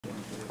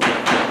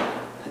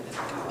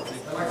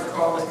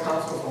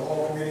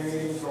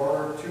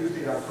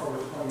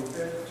October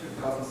 25th,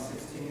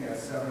 2016 at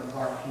 7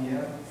 o'clock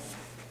p.m.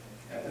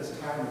 At this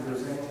time, if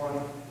there's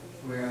anyone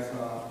who is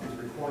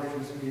recording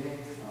this meeting,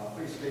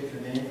 please state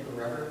your name for the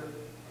record.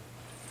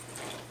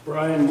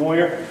 Brian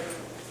Moyer.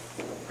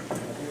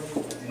 Thank you.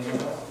 Anyone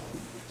else?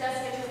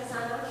 Jessica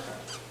Trevasano.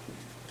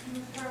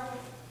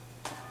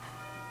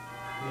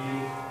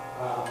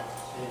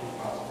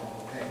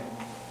 Okay.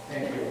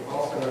 Thank you.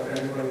 Also, if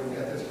anybody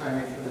at this time,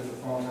 make sure that the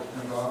phones are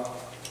turned off.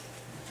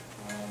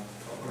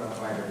 I'll put on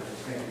vibrate.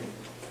 Thank you.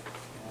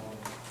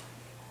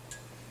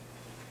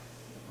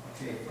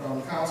 Okay,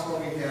 from council,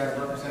 we have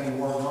representing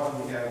Ward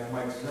 1, we have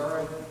Mike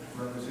Zurin.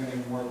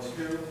 Representing Ward 2,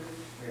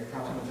 we have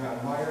Councilman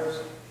John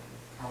Myers.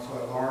 Council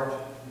at large,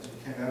 Mr.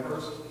 Ken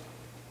Evers.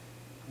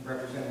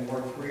 Representing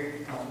Ward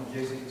 3, Councilman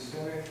Jason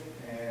Kusunik.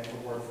 And for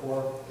Ward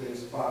 4, Dave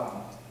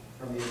Spotton.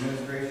 From the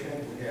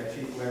administration, we have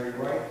Chief Larry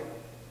Wright,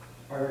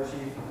 Fire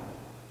Chief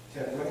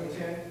Ted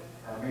Whittington,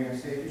 our Mayor and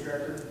Safety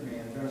Director,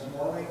 Mayor Dennis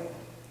Morley.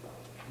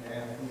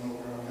 And from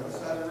on the other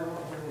side of the room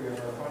here, we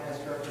have our Finance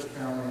Director,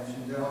 Carolyn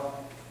Schindel,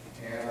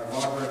 and our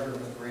Law Director,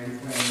 Mr. Randy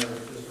Flanner,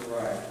 who just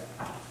arrived.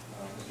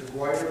 Mr.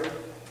 Goiter,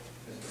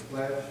 Mr.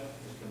 Pledge,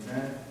 Mr.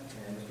 Men,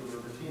 and Mr.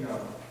 Robertino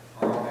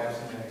are all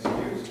absent and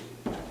excused.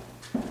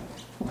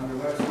 Under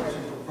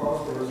legislation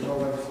proposed, there is no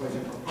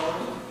legislation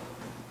proposed.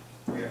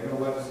 We have no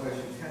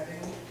legislation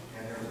pending,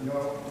 and there is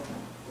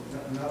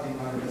nothing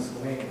under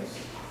miscellaneous. Is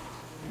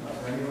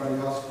there anybody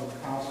else from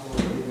council or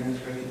the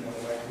administration that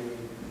would like to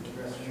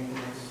address anything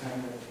at this time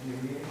of the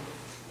meeting?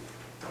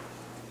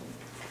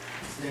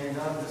 Seeing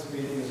none, this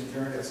meeting is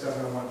adjourned at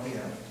 7:01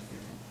 p.m.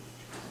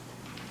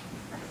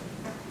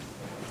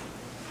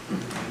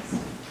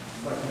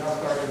 Let's now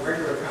start the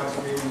regular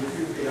council meeting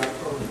Tuesday,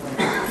 October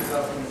 25th,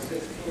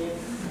 2016.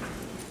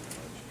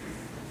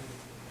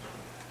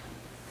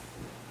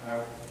 I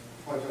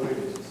pledge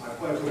allegiance. I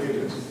pledge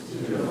allegiance to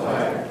the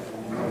flag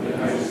of the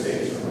United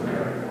States of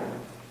America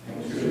and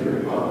to the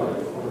republic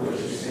for which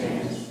it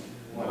stands,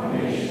 one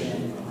nation,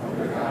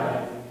 under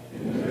God,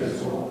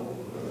 indivisible,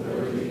 with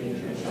liberty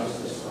and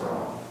justice for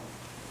all.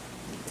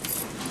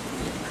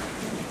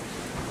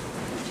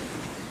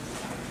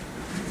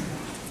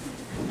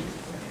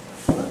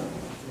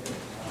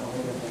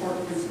 Clerk,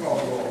 please call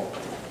the roll.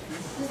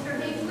 Mr.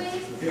 Hinckley.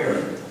 Here.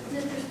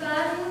 Mr.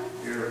 Spotton.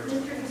 Here.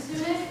 Mr.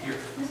 Kusunik. Here.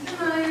 Mr.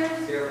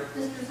 Myers. Here.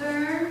 Mr.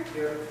 Zern.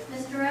 Here.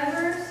 Mr.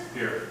 Evers.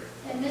 Here.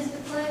 And Mr.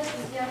 Pledge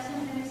is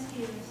absent and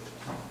excused.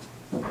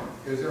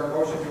 Is there a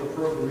motion to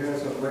approve the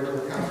minutes of the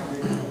regular council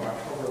meeting of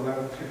October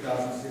 11,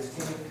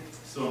 2016?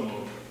 So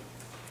moved.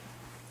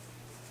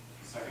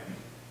 Second.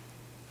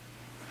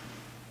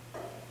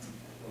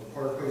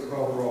 Clerk, please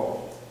call the roll.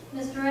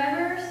 Mr.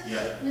 Evers.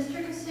 Yes.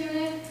 Mr.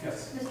 Kusunik.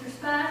 Yes. Mr.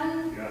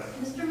 Spotton. Yes.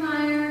 Mr.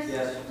 Myers.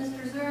 Yes.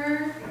 Mr.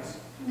 Zern. Yes.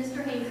 And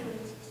Mr. Hinckley.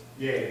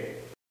 Yay.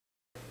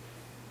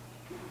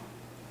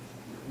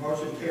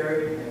 Motion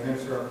carried and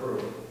minutes are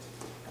approved.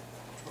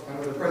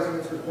 Under the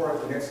President's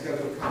report, the next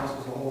scheduled council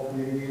as a whole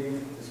committee meeting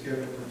is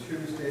scheduled for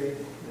Tuesday,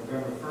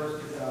 November 1st,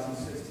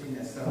 2016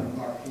 at 7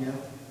 o'clock p.m.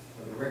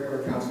 for the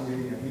regular council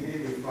meeting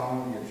immediately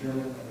following the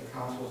adjournment of the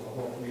council as a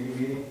whole committee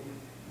meeting.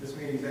 This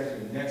meeting is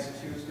actually next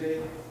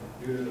Tuesday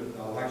due to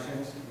the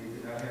elections. We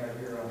did not have it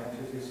here on that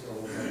Tuesday, so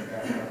we'll have it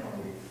back up on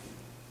a week.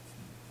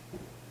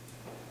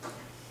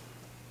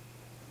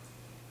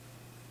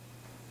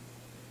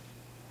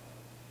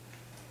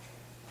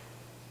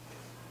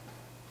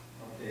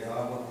 Okay,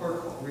 will clerk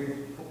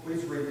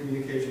please read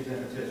communications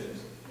and petitions.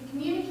 The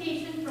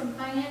communication from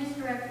Finance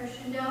Director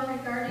Schindel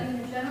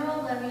regarding the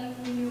general levy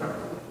renewal.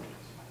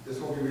 This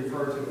will be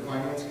referred to the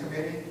Finance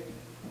Committee.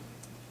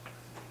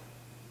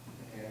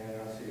 And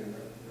let's see,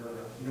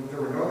 there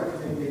were no other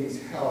committee meetings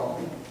held.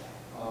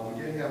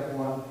 We did have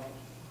one.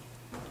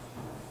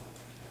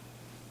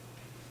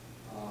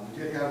 We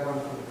did have one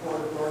for the Port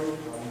Authority.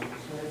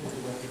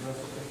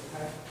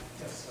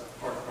 Yes, the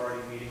Port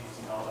Authority meeting was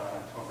held on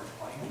October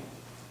 20th.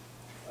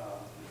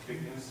 The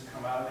big news to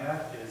come out of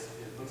that is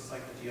it looks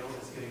like the deal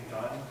is getting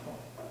done,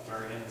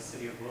 wherein the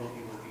city of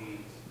Willoughby will be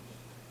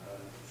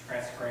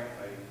transferring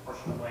a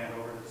portion of land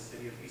over to the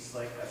city of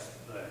Eastlake. That's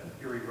the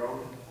Erie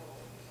Road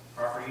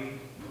property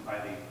by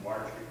the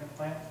water treatment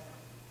plant.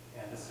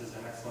 And this is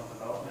an excellent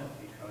development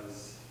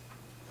because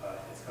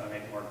it's going to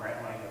make more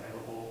grant money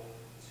available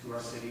to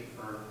our city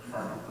for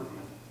farm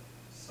improvement.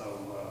 So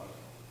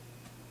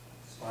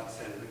just want to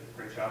say a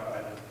great job by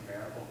the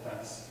mayor, both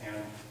Dennis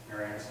and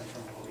Mayor Anderson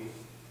from Willoughby.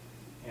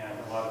 And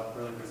a lot of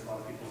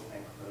people to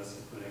thank for this,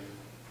 including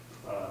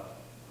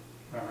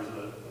members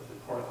of the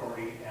Port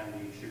Authority and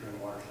the Sugar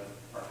and Watershed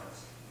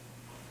partners.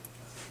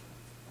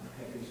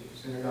 Thank you, Mr.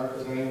 Syndergaard.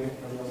 Does anybody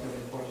else have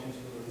any questions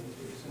for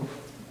Mr. Syndergaard?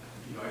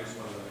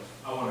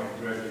 I want to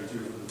congratulate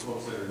you for the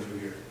folks that are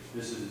new here.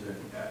 This has been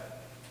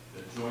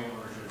the joint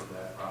ownership of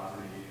that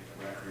property and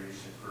the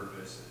recreation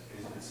purpose.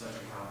 It's been such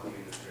a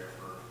complicated affair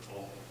for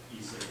both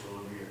Eastlake,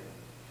 Willoughby, and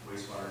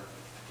Wastewater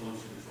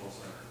Pollution Control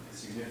Center.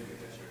 It's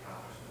significant that your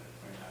accomplishment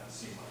might not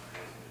seem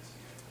like it is.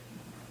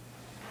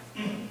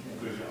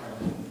 Good job.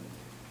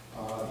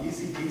 The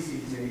ECDC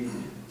committee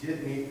did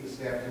meet this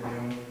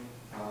afternoon.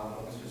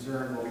 Mr.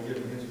 Zern will be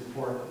giving his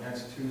report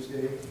next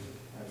Tuesday.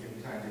 Give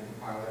him time to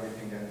compile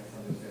everything that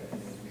from this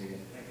afternoon's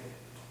meeting.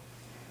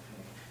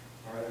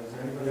 All right, is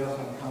there anybody else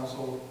on the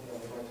council that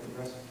would like to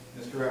address?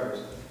 Mr.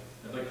 Evers.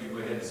 I'd like to go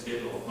ahead and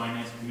schedule a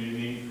finance committee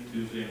meeting for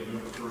Tuesday,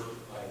 November 1st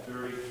at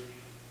 5:30.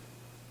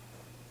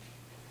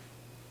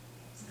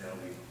 That'll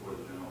be before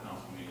the general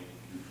council meeting.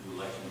 Due to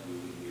elections, we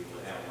wouldn't be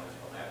able to have one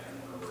until after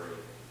November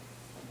 8th.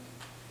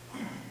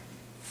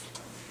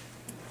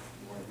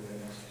 You want to do that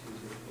next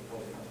Tuesday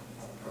before the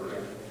council?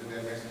 Do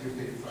that next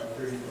Tuesday at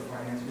 5:30 for a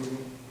finance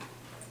meeting?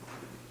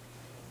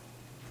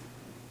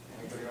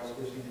 Anybody else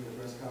wishing to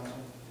address council?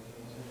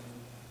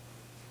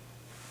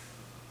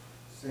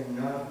 Seeing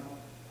none,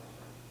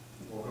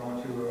 we'll go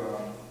into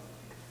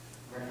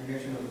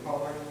recognition of the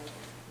public.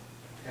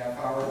 Half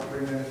hour,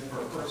 3 minutes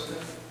per person.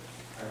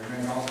 I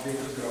remind all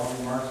speakers that all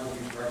remarks will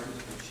be directed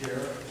to the chair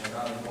and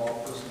not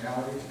involve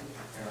personalities,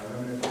 and are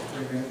limited to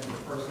 3 minutes per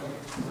person,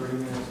 30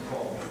 minutes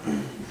total.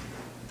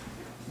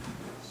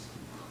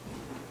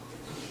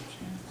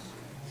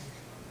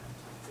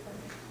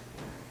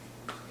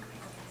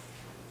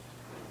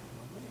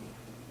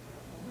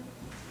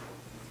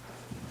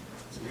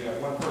 So we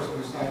have one person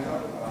who signed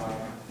up,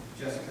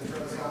 Jessica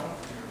Trevisan.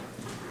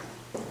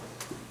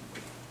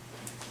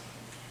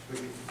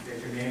 Please state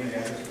your name and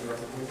address for the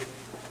record, please.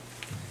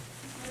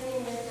 My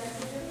name is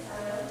Jessica Trevisan.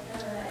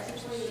 I'm at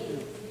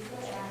 248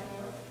 Eastlake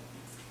Avenue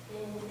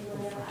in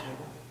Cleveland, Ohio.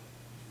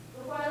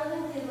 Before I lived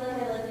in Cleveland,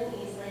 I lived in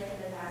Eastlake for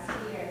the past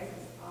 2 years,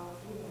 as all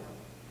of you know.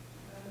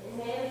 In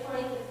May of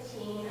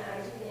 2015, I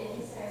took an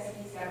interest in our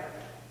city's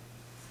government.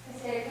 I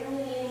started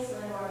coming to meetings to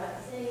learn more about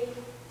the city,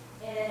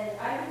 and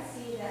I could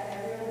see that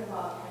everyone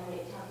involved had to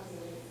make tough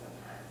decisions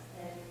sometimes.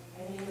 And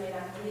I knew you might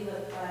not believe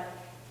it, but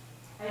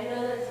I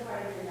know that it's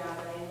part of your job,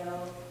 and I know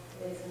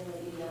it's something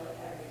that you deal with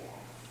every day.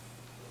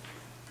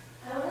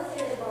 I want to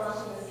say that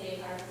demolishing the skate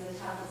park was a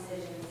tough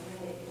decision,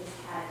 and it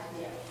just had to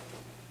do.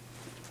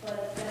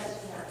 But that's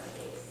just not the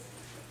case.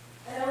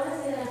 I don't want to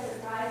say that I'm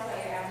surprised by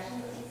your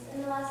actions in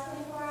the last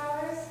 24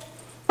 hours,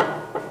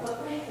 but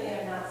frankly,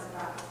 I'm not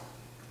surprised.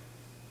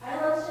 I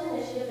launched an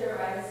initiative to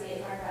revive the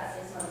skate park about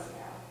 6 months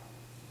ago.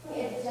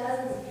 We had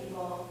dozens of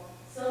people,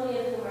 so many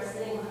of whom are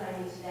sitting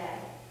behind me today,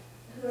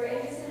 who are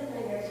interested in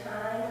putting their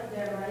time,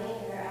 their money,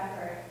 and their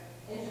effort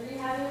into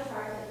rehabbing a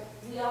park that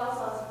we all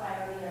saw as a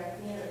priority in our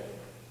community.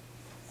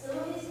 Some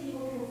of these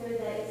people consider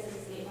that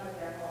Eastlake skate park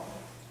their home.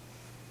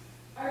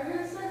 Our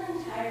group spent an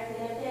entire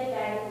cleanup day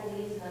guiding the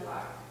leaves in the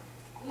park.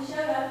 We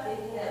showed up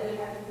thinking that we'd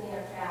have to clean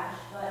up trash,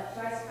 but to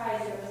our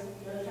surprise, there was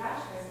no trash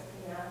for us to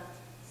clean up,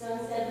 so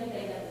instead we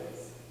picked up the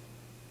leaves.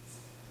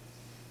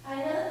 I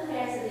know that the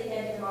mayor said they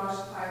had to demolish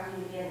the park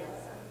due to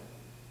vandalism,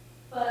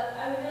 but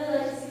I would really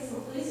like to see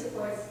some police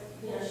reports,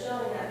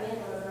 showing that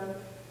vandalism,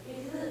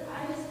 because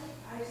I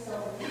just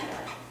don't believe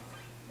that.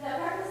 That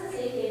park was a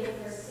safe haven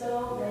for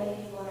so many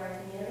people in our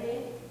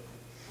community,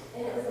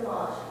 and it was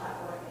demolished without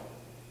warning.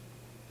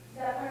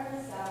 That park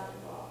was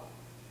salvageable.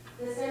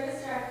 A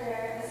service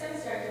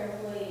director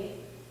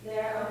employee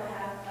there on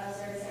behalf of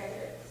Service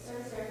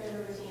Director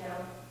Rutino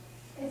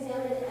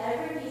examined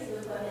every piece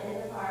of equipment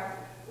in the park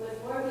with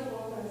 4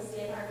 people from the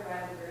skate park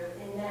revival group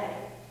in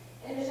May,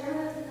 and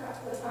determined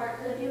that the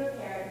park could be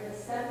repaired with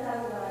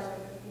 $7,000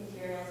 worth of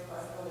materials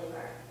plus the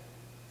labor.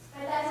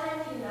 At that time,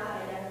 we did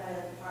not identify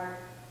that the park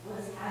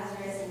was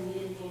hazardous and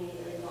needed to be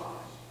immediately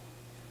demolished.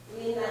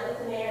 We met with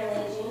the mayor in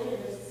late June to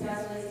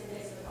discuss ways to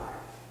fix the park.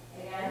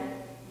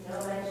 Again, no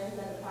mention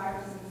that the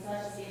park was in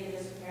such a state of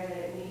disrepair that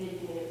it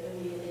needed to be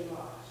immediately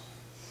demolished.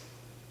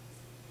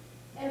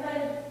 And by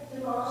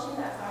demolishing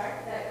that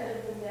park, that could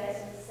have been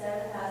fixed with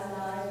 $7,000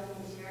 of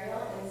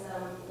material and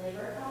some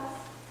labor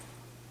costs.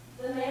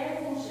 The mayor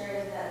has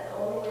ensured that the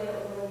only way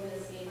that we're going to do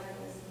the skate park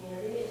in this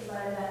community is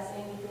by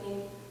investing between,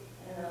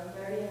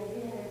 $30,000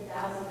 and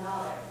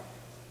 $300,000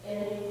 in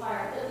a new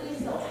park that we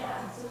just don't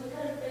have. So we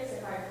could have fixed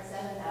a park for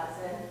 $7,000,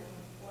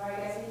 or I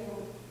guess we can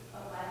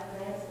apply the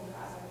grants and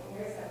cross our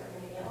fingers that we're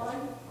going to get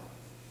one.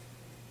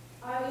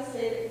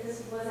 Obviously,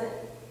 this wasn't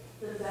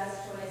the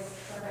best choice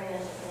for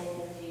financial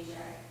planning in the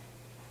future.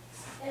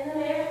 And the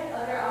mayor had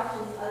other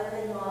options other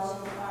than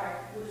demolishing the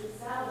park, which was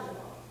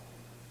salvageable.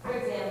 For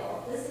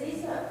example, the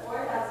city spent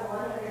 $4,195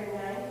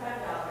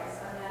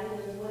 on adding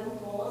those wooden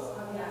poles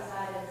on the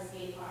outside of the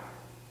skate park,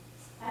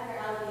 after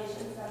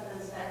allegations that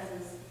those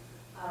fences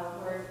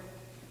were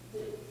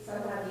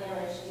somehow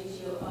damaged due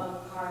to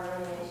a car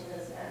running into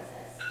those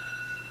fences.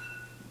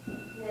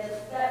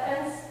 That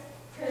fence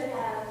could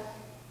have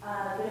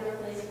been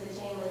replaced with a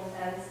chain link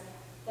fence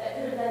that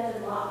could have then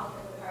been locked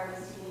if the car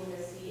was too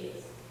dangerous to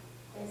use.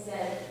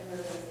 Instead,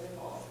 replacing the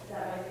poles. Is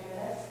that my 3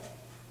 minutes?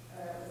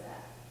 Or was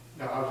that?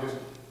 No, I'll just,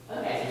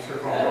 Okay. just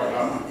circle right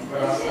up. But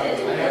I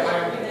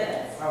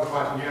was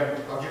watching you.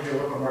 I'll give you a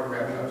little bit more to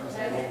wrap it up.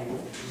 Okay,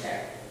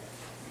 sure.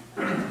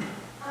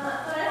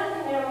 But I don't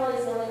think Mayor Woolley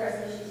is the only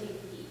person who should take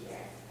the heat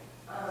here.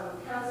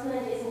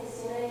 Councilman Jason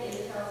Kusunik is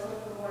a councilman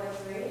for Ward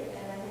 3,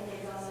 and I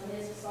think it's also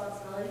his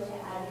responsibility to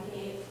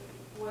advocate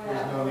for that.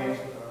 There's no need.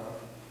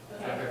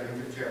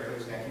 Okay. Chair,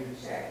 please. Thank you.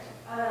 Sure.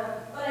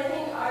 But I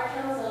think our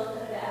council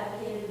could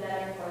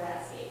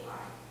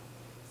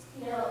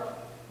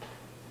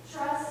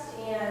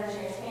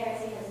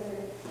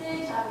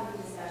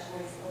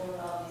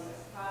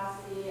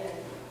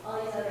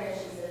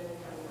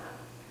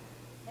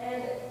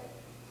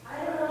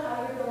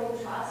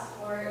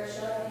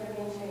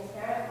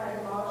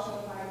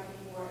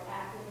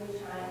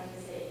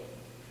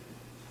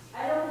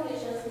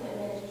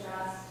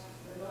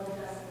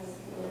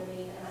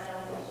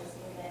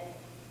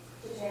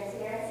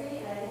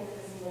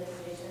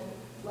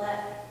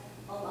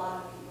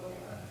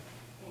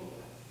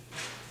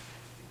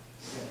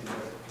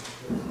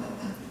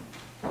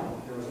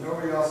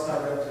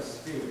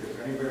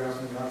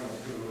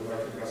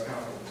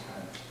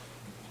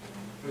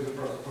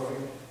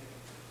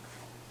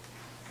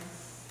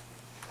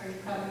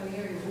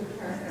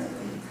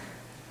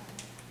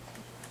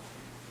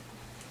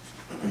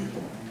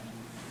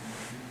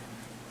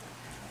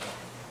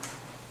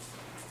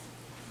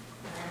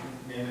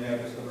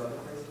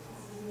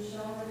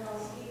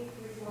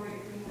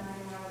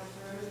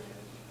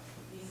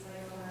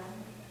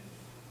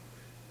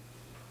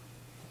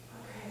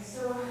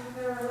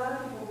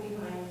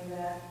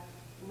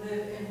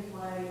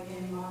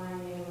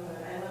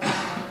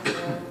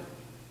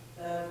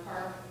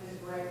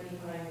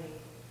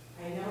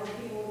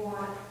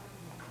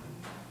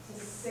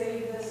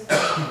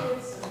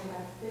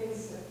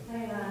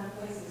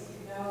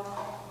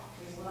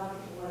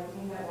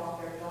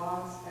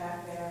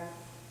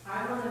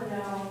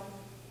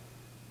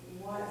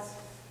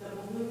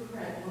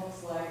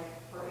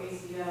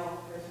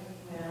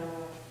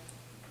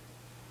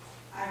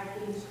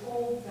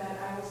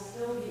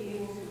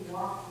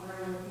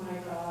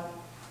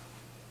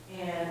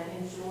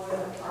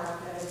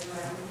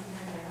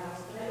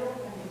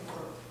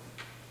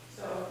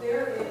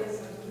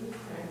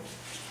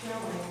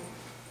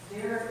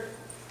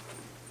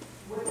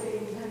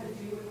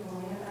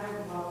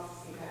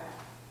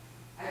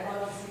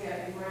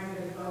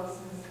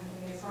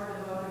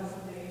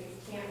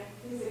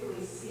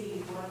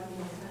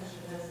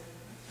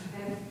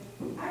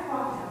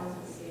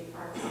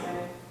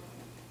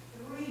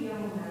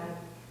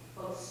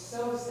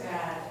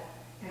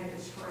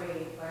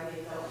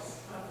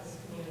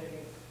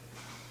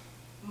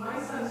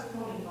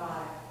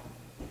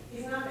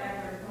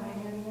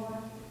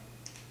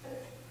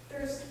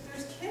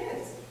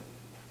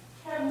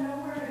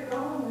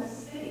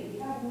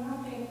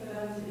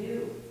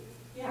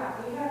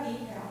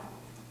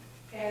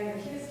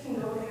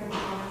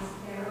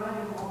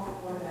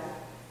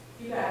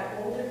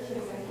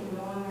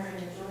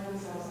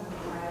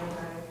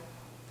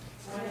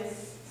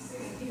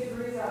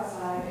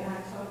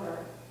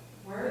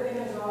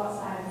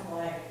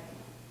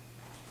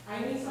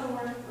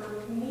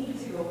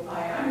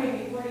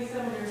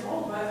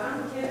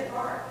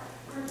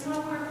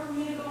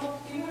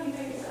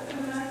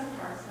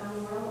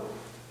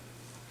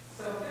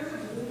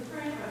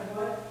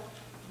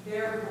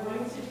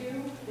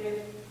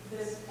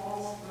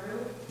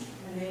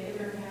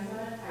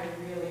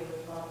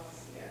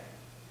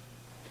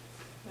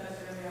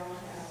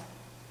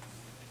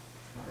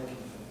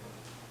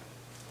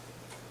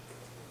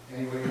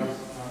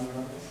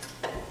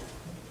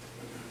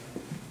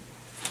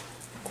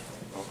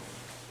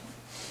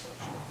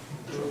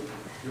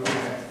Do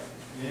that.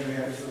 Name and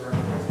address for the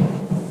record.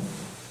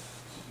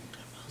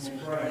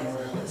 Brian,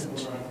 we're on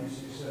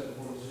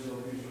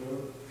 36740 Beach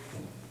Road.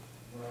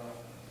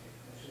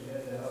 Actually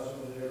had the house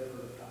over there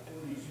for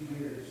 42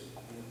 years.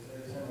 And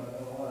every time I've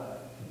done a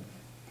lot.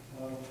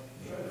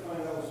 Trying to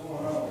find out what's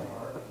going on with the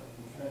park.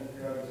 I'm trying to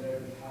figure out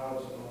exactly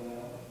how it's going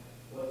on,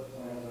 what the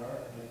plans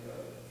are, like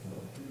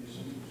previous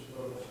speakers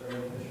spoke,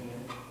 starting fishing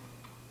in.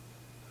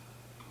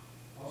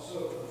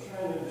 Also, I'm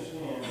trying to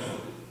understand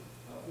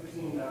how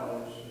 $15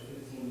 for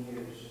 15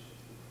 years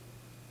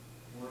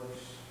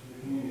works for the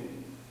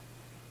community.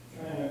 I'm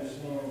trying to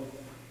understand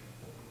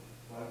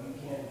why we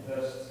can't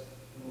invest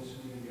in this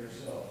community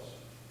ourselves.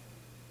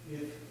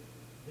 If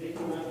they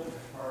can rent the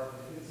park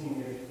for 15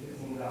 years for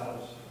 $15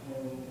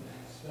 and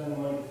spend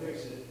money to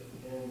fix it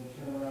and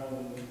turn around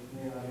and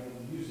you're not able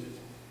to use it,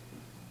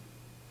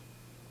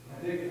 I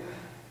think,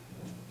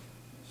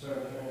 sorry,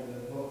 I'm trying to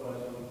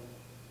vocalize on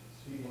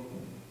speaking.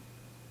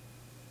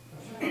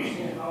 I'm trying to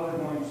understand how they're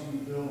going to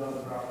build on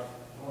the property.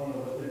 I want to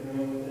know what they're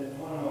doing with it. I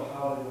want to know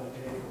how they're going to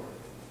pay for it.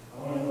 I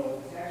want to know what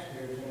the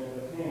taxpayers are going to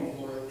end up paying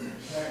for it. The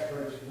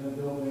taxpayers have been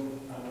building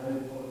on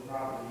rented public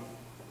property,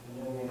 and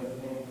then we end up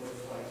paying for it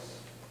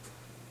twice.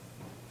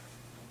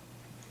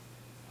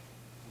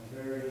 I'm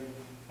very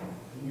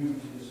new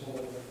to this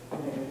whole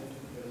thing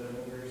because I've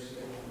been very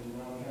sick, and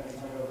now I'm trying to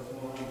find out what's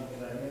going on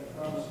because I made a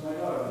promise to my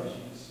daughter that she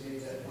would stay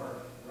at that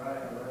park,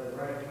 ride a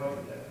bike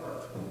at that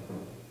park.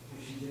 If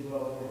she did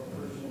well for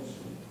her first year in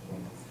school.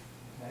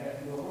 I have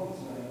to go home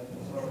tonight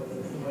and tell her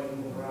that the bike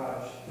in the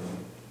garage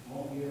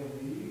won't be able to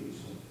be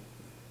used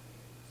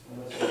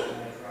unless I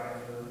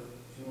drive her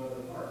to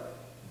another park.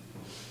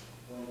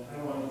 When I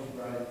wanted to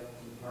ride to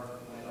the park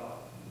with my dog.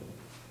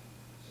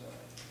 So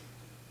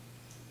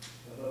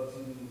I'd love to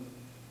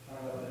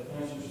find out the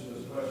answers to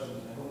those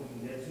questions. I hope we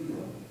can get to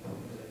them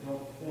because I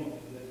don't think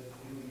that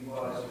it would be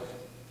wise to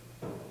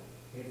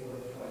pay for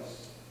it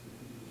twice.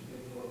 Pay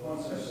for it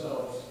once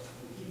ourselves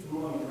and keep the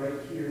money right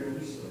here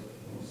in Eastlake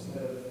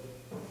instead of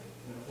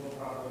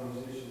for-profit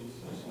organizations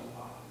just in a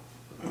pocket.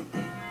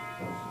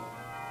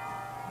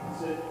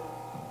 That's it.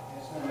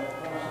 That's kind of a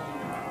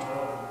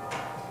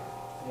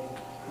Thank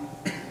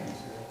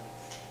you.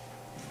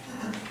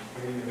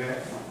 Any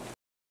event?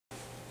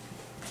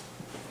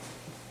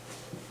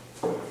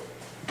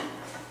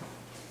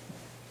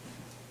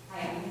 Hi,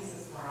 I'm Lisa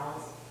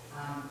Sparles.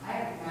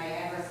 My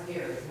address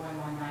here is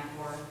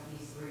 1194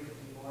 East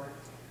 354.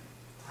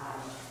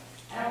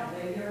 I don't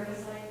live here in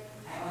Eastlake.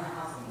 I own a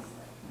house in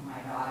Eastlake. My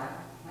daughter,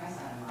 my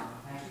son-in-law,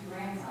 my two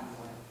grandsons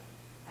live.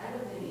 I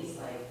lived in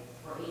Eastlake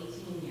for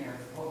 18 years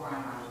over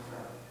on Rogers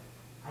Road.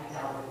 I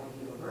dealt with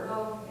the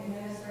Roberto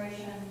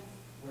administration,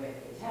 with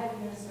the Ted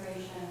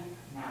administration,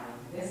 now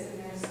with this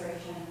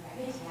administration. I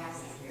pay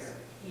taxes here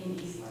in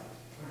Eastlake,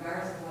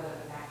 regardless of whether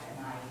the fact that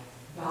my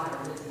daughter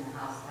lives in the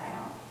house that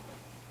I own.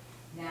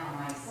 Now,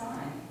 my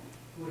son,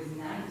 who is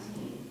 19,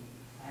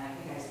 and I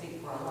think I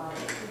speak for a lot of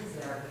the kids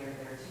that are here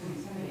that are too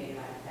intimidated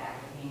by the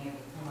fact of being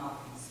able to come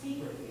up and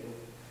speak with you,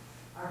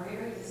 are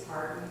very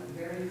disheartened,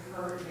 very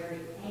hurt,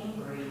 very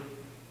angry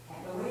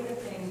at the way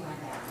that things went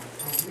down.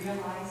 I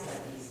realized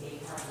that the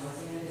skate park was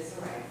in a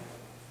disarray,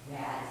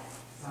 that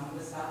some of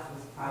the stuff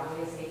was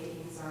probably a safety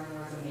concern,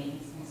 there was a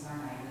maintenance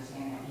concern. I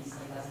understand that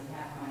Eastlake doesn't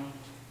have money.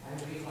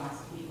 Everybody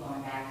wants to keep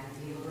going back to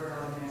the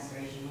Roberto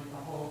administration with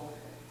the whole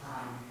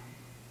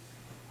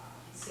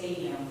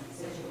stadium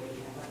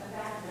situation. But the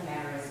fact of the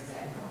matter is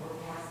that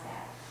we're past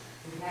that.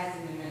 We've had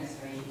some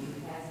administration,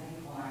 we've had some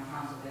people on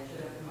council that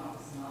should have come up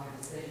with some other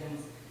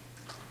decisions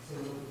to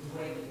the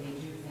way that they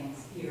do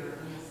things here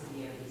in the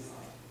city of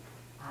Eastlake.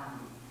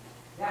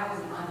 That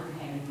was an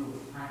underhanded move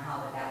on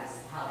how that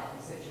was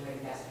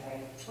situated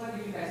yesterday,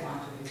 whether you guys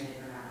want to admit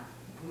it or not.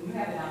 When you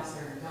have a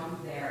dumpster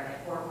dumped there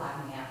at 4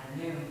 o'clock in the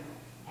afternoon,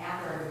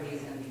 after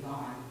everybody's going to be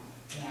gone,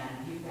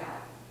 and you've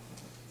got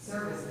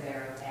service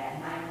there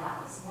at 9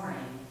 o'clock this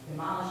morning,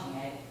 demolishing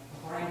it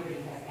before anybody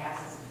has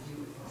access to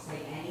do or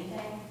say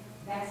anything,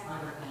 that's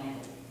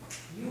underhanded.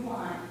 You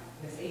want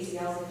this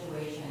ACL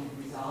situation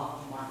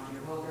resolved. You want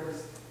your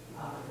voters,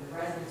 the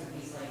residents of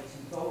Eastlake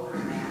to vote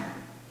on that.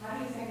 How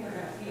do you think they're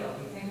going to feel?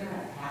 Do you think they're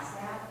going to pass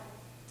that?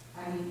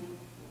 I mean,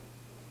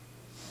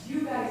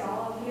 you guys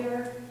all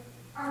here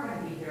aren't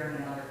going to be here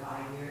in another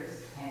 5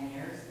 years, 10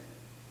 years.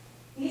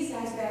 These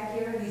guys back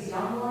here, these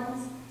young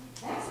ones,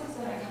 that's what's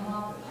going to come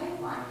off the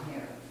pipeline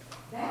here.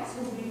 That's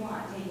who we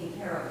want taking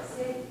care of the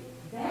city.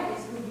 That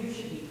is who you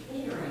should be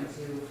catering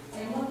to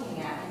and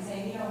looking at and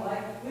saying, you know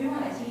what, we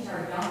want to teach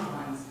our young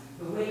ones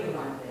the way to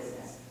run a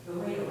business, the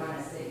way to run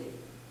a city,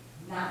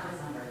 not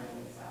this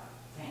underhanded stuff.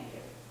 Thank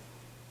you.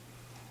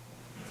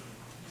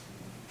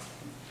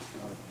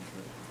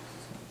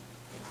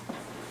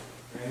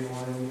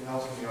 Anyone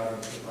else in the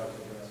audience would like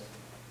to address?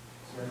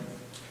 Sir?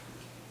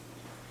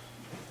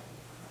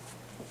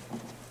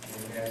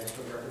 Any address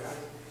for the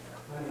record?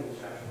 My name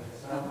is Joshua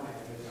Casal. My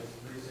address is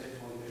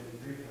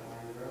 36153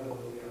 Calvary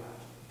Road, Louisville.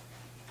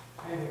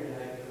 I am here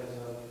tonight because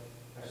of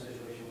our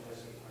situation with the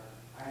skate park.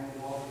 I am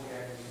involved with the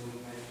active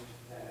movement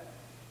that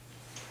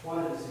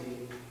wanted to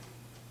see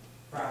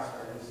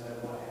prosper instead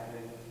of what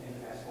happened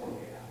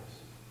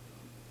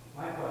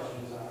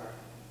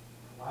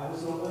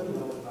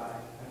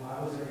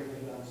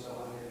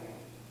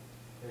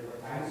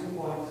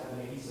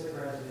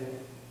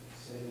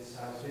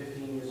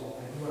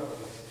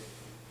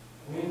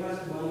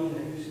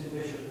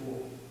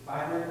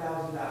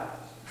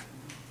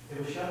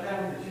was shut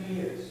down for 2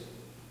 years,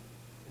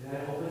 and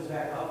then it opens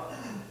back up.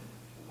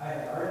 I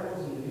had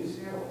articles in the News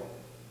Herald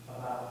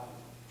about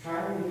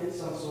trying to get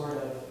some sort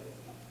of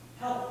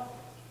help.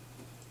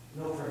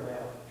 No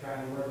prevail,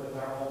 trying to work with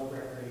our old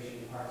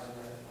recreation parks and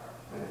rec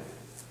department.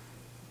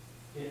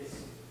 It's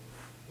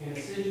in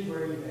a city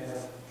where you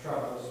have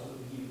troubles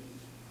with youth.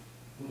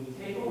 When you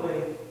take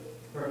away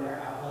from their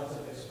outlets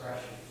of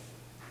expression,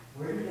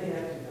 where do they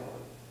have to go?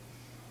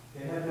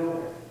 They have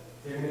nowhere.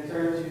 They're going to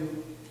turn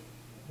to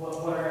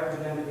what our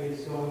epidemic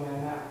is going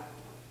on now.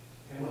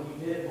 And what you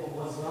did, what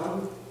was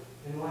done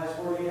in the last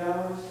 48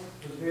 hours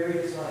was very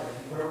exciting.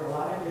 You broke a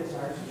lot of kids'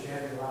 hearts and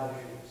shattered a lot of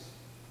dreams.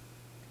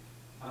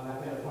 I'm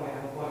not going to I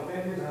don't point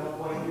fingers, I don't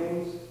point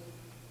names.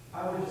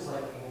 I would just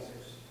like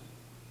answers.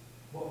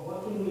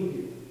 What can we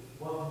do?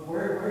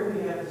 Where do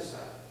we have to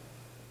start?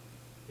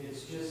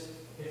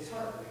 It's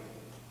heartbreaking.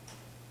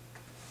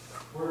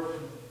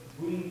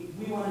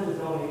 We wanted to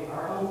donate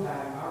our own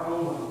time, our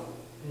own money,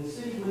 and the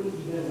city wouldn't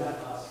even let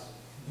us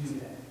do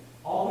that.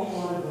 All we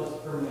wanted was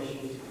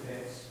permission to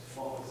fix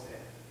what was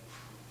there.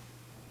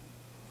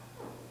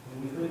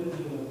 And we couldn't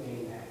even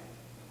obtain that.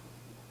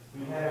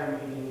 We had our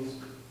meetings,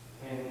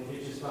 and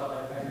it just felt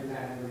like every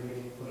time we were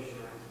getting pushed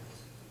around.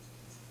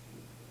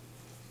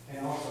 And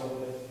also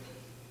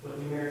with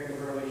the American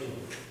Croatian.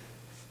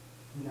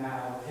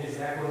 Now, is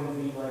that going to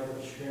be like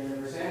the Stream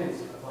River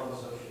Sands Club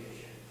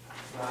Association?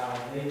 Wow,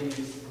 they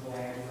lease the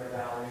land for $1 a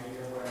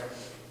year where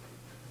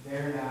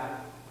they're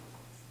not.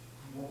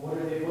 What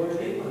are they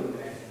putting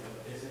back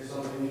into? Is there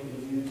something we can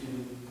do to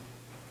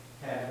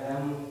have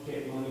them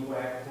get money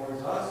back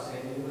towards us,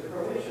 same thing with the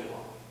Croatian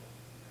law?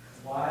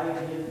 Why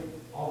give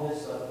all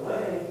this stuff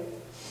away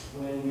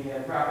when we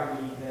have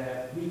property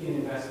that we can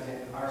invest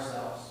in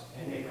ourselves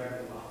and make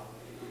revenue off?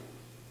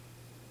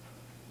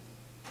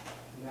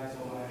 And that's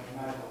what my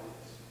point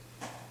is.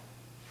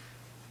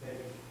 Thank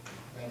you.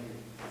 Thank you.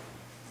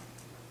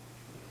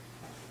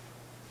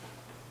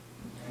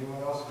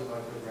 Anyone else who would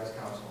like to address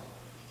council?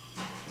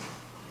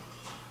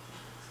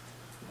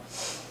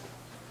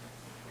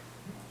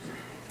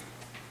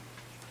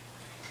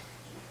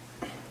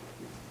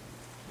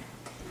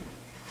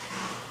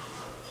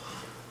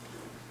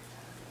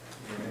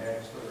 Your name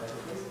is for the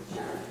record, please.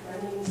 Sure. My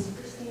name is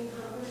Christine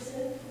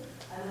Humberson.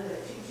 I live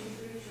at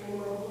 223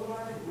 Trainwell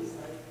Boulevard in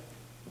Eastlake.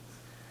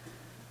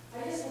 I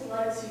just would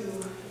like to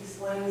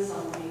explain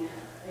something.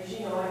 As you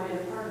know, I've been a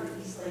part of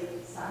the Eastlake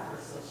Soccer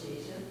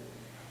Association.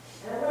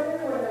 And I want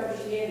everyone to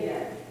understand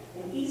that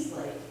in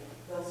Eastlake,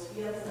 those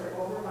fields that are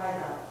over by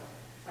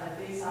the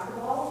big soccer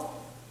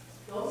ball,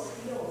 those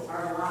fields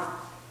are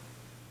locked.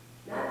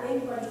 Not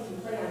anybody can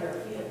play on their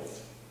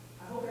fields.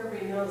 I hope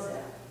everybody knows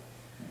that.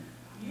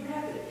 You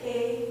have to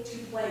pay to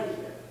play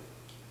here.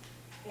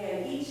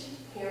 And each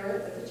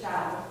parent of a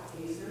child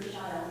pays their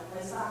child to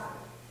play soccer.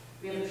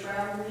 We have a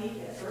travel league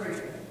that's free.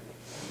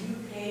 You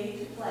pay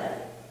to play.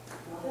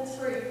 Nothing's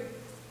free.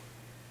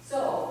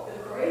 So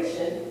the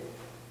Croatian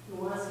who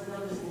wants to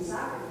build this new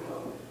soccer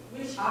field,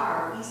 which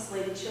are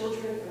Eastlake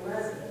children and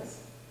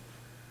residents,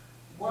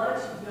 want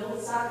to build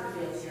soccer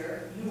fields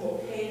here, you will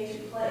pay to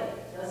play.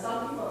 Now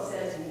some people have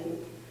said to me,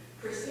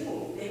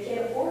 Christine, they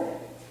can't afford it.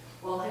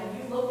 Well, have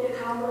you looked at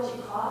how much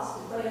it costs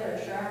to play in our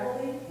travel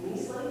league in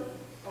Eastlake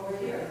over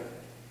here?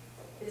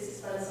 It's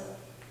expensive.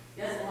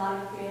 Yes, a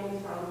lot of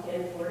families probably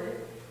can't afford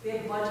it. They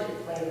have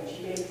budget plans.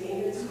 You make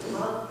payments per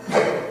month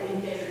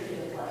and you get your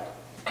kid to play.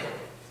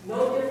 No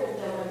different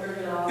than what they're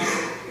going to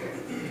offer here.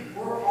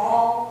 We're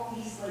all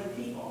Eastlake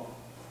people,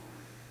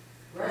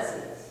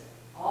 residents,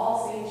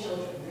 all same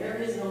children. There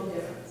is no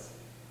difference.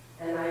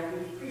 And I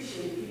would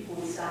appreciate people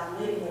who stop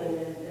labeling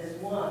it as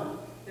one.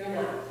 They're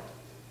not.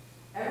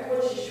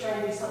 Everyone's just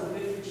trying to do something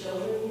good for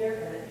children here,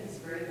 and I think it's a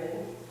great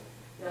thing.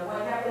 Now,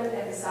 what happened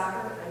at the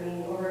soccer,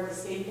 or at the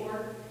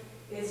skateboard,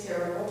 is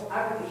terrible.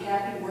 I would be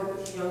happy to work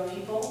with young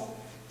people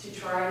to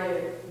try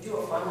to do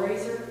a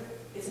fundraiser.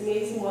 It's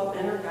amazing what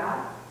men are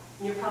got.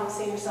 And you're probably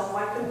saying to yourself,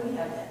 why couldn't we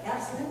have that?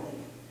 Absolutely.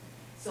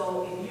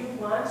 So if you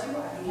want to,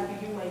 I'd be happy to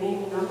give you my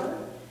name and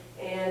number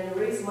and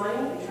raise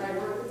money and try to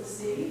work with the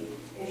city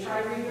and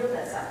try to rebuild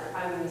that soccer,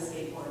 the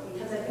skateboard,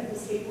 because I think the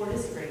skateboard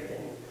is a great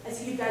thing. I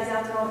see you guys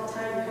out there all the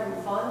time, you're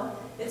having fun.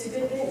 It's a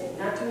good thing.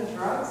 You're not doing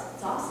drugs.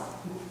 It's awesome.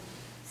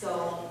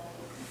 So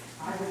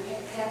I would be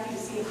happy to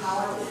see how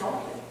I can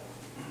help you.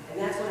 And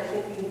that's what I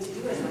think we need to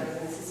do as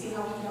residents, to see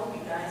how we can help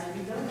you guys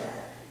rebuild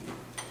that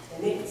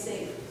and make it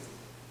safe.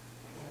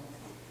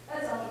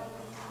 That's all.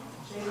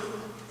 Thank you.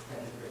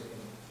 Thank you,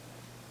 Christine.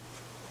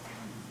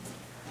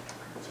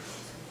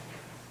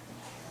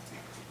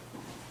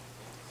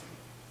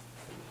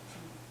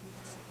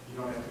 You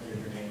don't have to give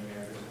your name and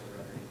address for the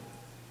record.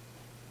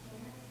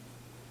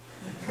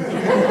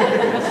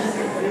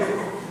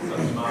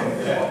 That's mom and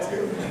dad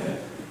too.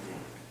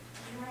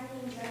 My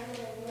name is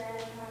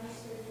Rebecca Thomas,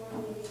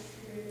 48th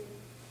Street.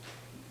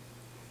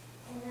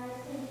 And I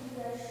think you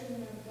guys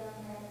shouldn't have done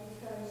that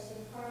because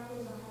the park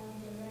is a home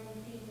to many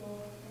people,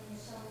 and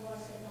some of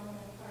us that don't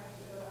have parks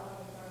to go to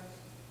other parks.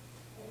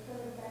 It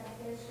could have been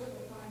fixed with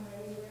a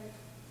fundraiser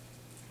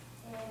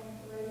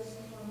and raised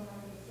some money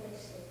to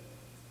fix it.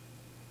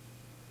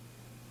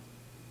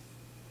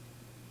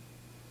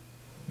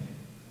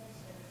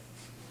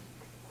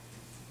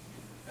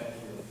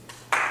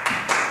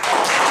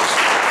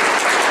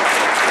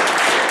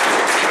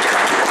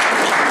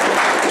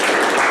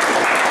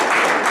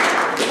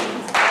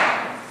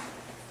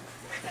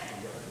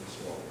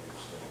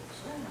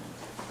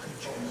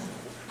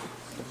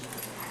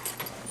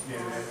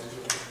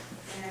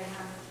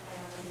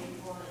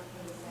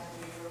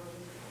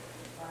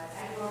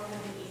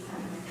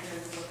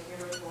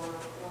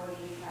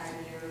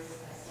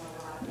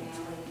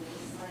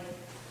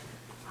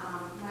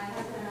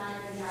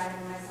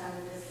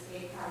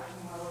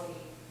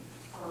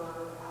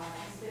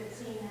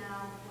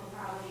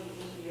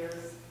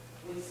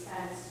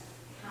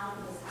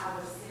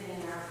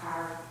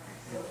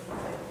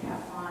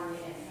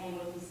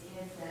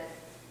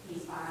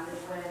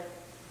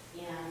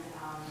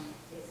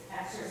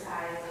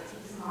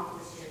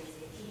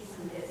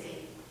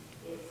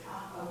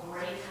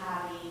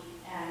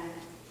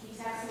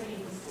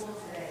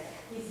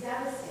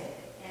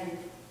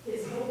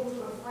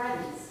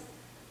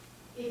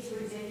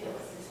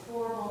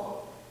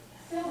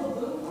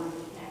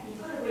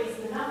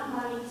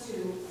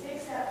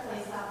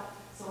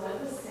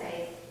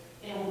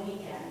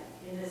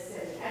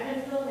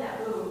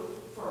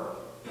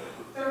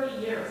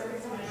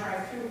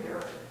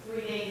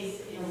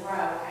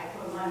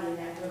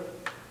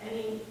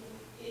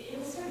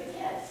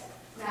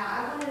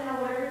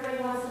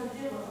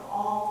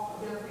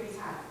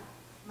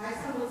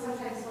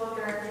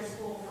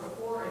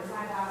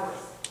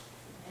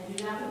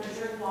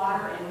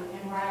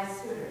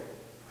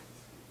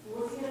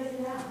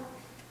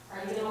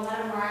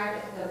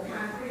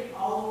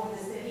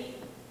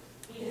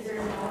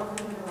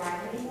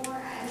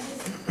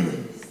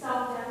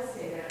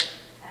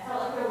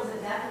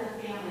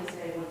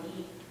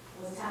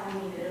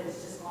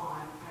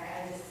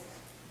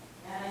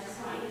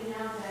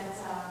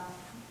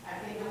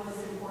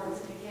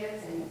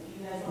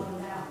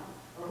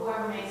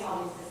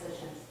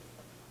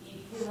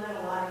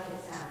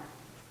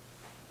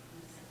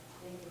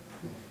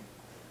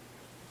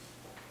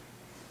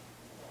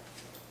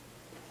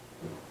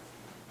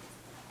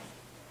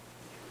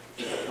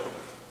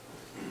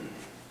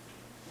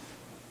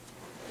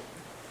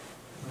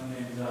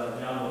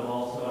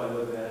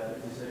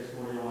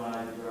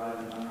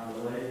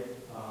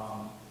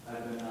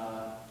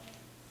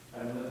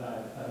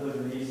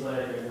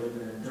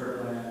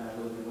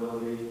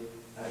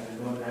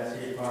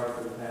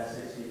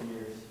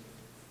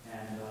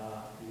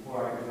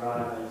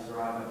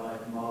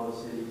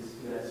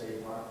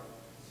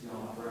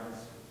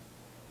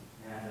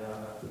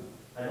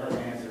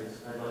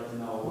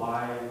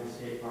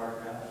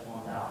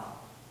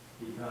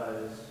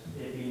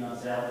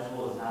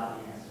 unsalvageable is not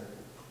the answer.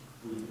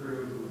 We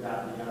proved, we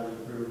got together, we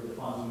proved the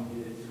funds we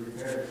needed to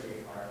repair the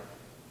skate park,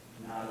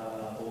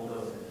 not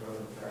bulldoze and throw it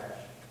in the trash.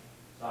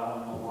 So I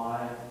don't know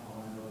why, I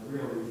want to know the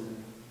real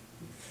reason,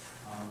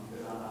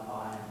 because I'm not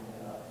buying it,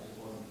 it just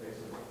wasn't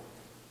fixable.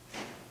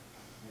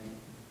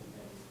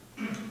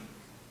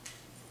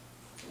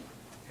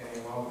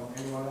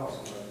 Anyone else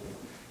would like to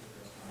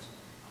address council?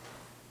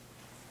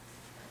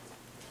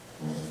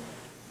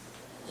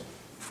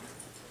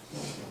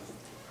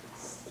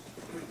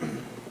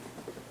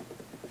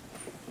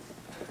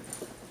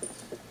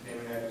 Name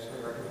and address for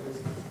the record,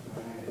 please.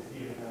 My name is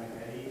Stephen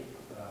Kennedy.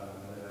 I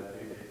live at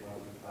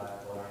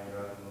 36125 Florian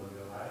Road in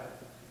Louisville, Ohio.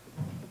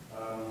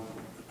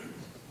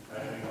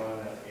 I've been going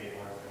to that skate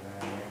park for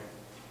 9 years.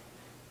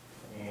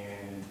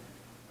 And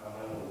I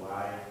don't know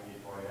why you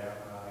tore it out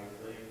from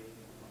Eastlake.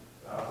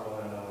 I also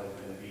want to know what it's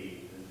going to be.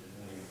 Is it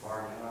going to be a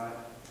parking lot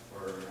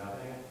or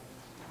nothing?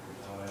 If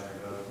no one ever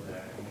goes to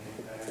that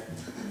community center,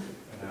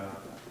 and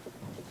now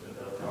to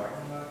build a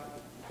parking lot.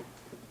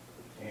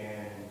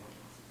 And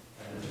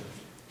I just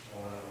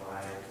want to know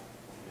why you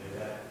did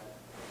that.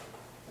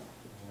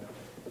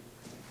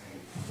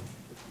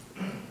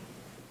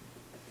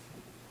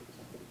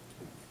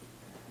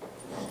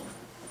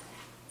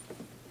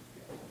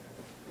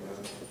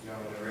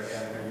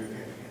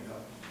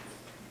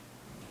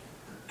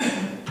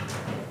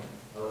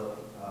 Hello,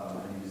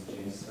 my name is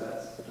James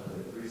Spetz. I live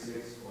at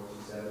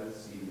 36427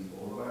 Stevens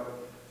Boulevard.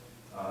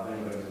 If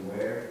anybody's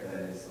aware,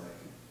 that is like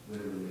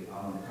literally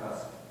on the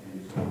cusp in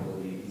between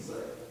Willoughby and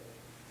Eastlake.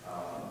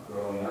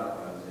 Growing up,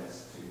 I was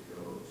asked to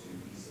go to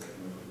Eastlake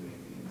in order to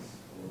make things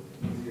a little bit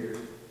easier.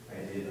 I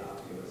did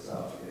opt to go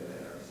south because I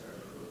had already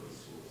started to go to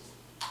schools.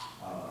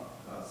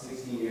 About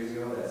 16 years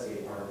ago, that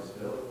skate park was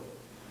built,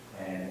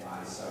 and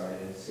I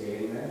started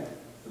skating there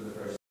for the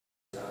first time.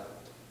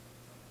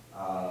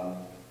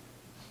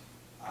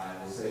 I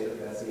will say that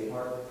that skate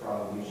park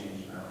probably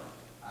changed my life.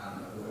 I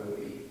don't know who I would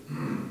be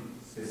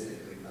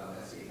specifically without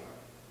that skate park.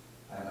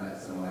 I've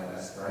met some of my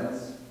best friends.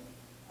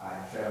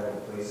 I've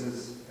traveled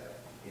places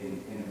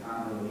in the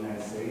continental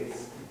United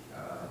States,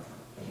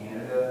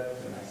 Canada,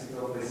 to Mexico,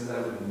 places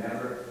I would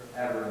never,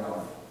 ever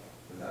gone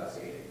without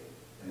skating.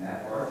 And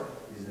that park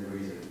is the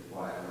reason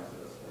why I went to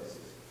those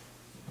places.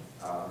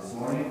 This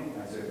morning,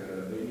 I took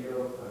a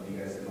video of you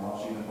guys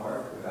demolishing the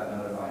park without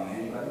notifying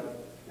anybody,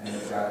 and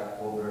it's got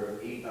over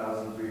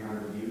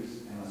 8,300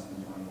 views in less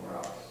than 24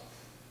 hours.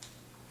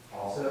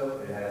 Also,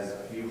 it has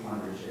a few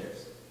hundred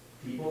shares.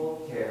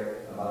 People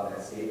care about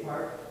that skate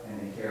park, and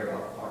they care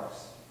about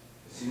parks.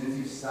 As soon as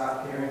you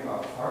stop caring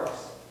about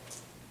parks,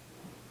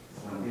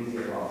 it's when things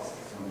get lost.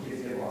 It's when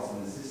kids get lost in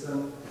the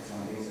system. It's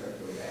when things start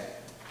to go bad.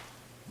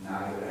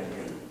 Not a good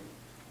idea.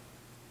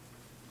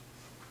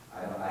 I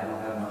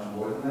don't have much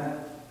more than that,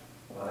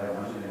 but I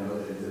want you to know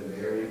that it is a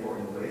very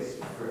important place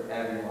for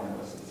every one of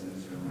us that's in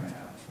this room right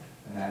now.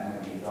 And that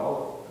might be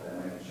adult, that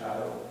might be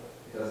child,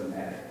 it doesn't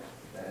matter.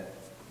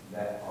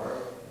 That park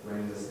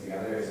brings us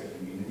together as a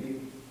community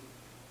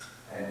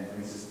and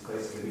brings us to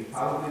places that we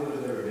probably would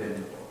have never been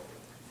before.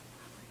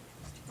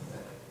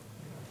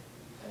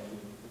 Thank you.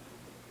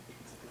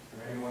 Is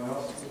there anyone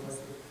else who would like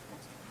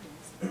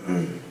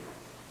to?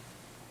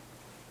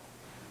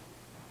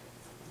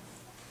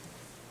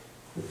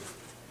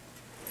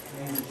 My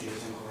name is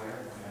Jason Clare.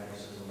 My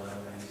address is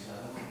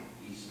 1197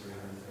 East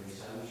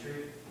 337th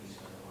Street,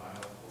 Eastlake,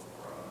 Ohio,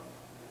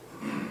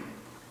 440.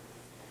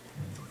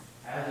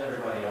 As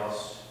everybody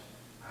else,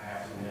 I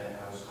have to admit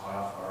I was caught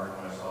off guard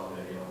when I saw the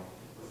video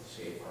with the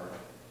skate park.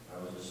 I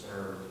was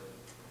disturbed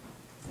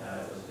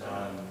that it was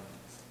done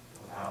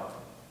without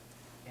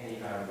any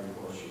kind of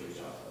recourse to reach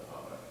out to the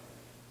public.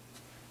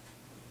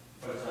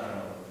 But it's not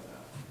over with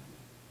now.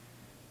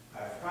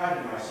 I've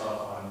prided myself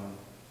on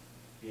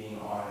being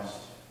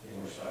honest,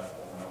 being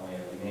respectful, not only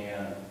as a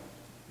man,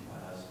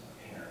 but as a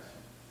parent.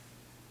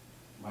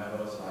 My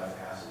votes that I've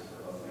cast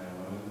for both men and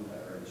women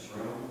that are in this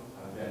room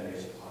have been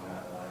based upon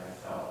that I have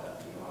felt that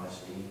the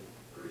honesty,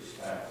 the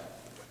respect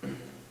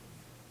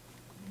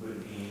would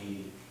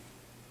be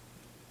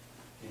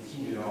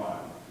continued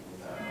on with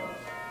that vote.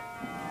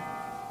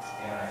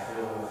 And I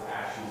feel with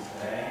actions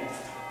today,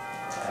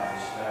 that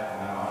respect and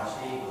that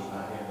honesty was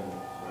not given to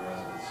the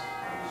residents of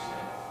the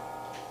state.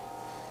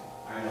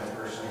 I know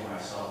personally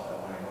myself that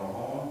when I go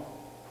home,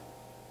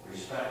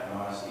 respect and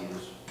honesty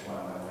is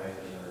what my wife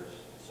deserves,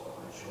 it's what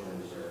my children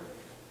deserve,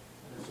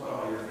 and it's what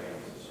all your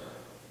families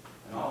deserve.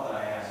 And all that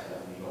I ask is that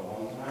when you go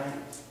home tonight,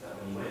 that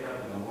when you wake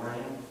up in the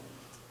morning,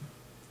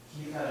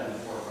 keep that in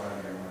the forefront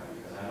of your mind,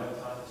 because I know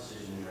tough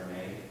decisions are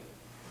made,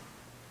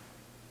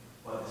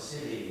 but the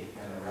city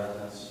and the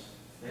residents,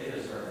 they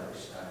deserve that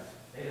respect,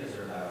 they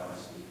deserve that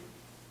honesty.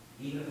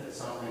 Even if it's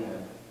something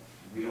that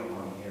we don't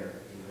want to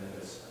hear, even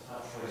if it's a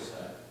tough choice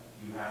that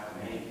you have to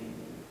make.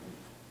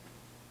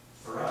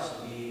 For us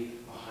to be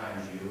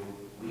behind you,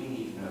 we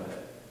need to know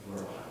that you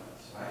are behind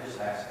us. And I just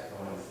ask that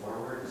going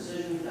forward,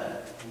 decisions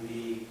that can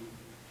be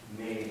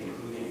made,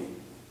 including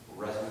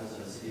residents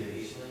in the city of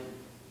Eastlake,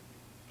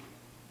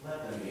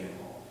 let them be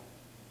involved.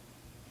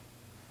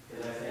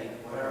 Because I think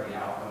whatever the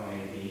outcome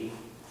may be,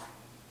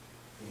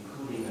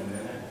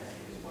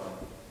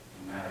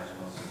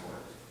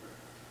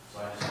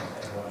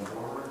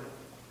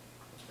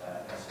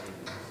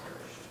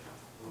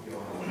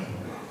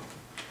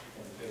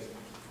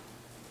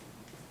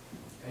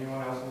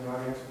 Anyone else in the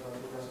audience who would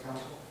like to address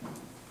council?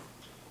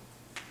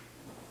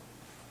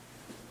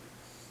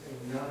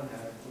 Seeing none,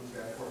 that concludes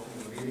that portion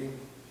of the meeting.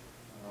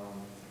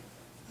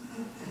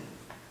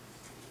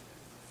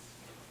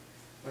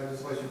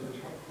 Legislation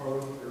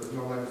proposed, there is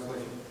no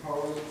legislation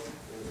proposed,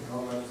 there is no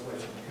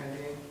legislation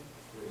pending,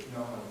 there is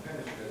no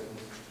unfinished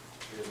business,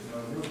 there is no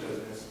new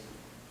business.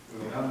 We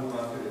will now move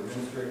on to the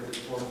administrative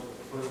report. The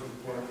first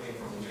report came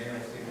from the mayor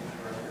and city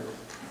director.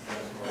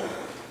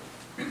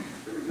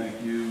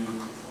 Thank you,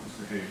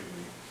 Mr.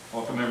 Hagley.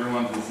 Welcome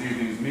everyone to this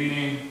evening's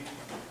meeting.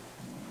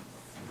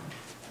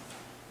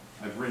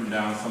 I've written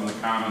down some of the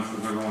comments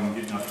of everyone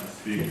getting up to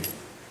speak.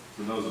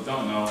 For those who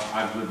don't know,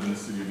 I've lived in the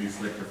city of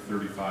Eastlake for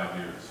 35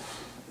 years.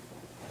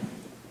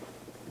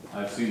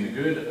 I've seen the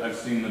good, I've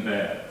seen the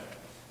bad.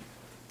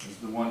 As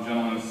the one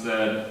gentleman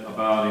said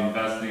about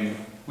investing,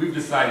 we've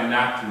decided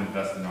not to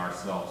invest in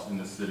ourselves in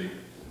the city.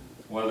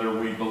 Whether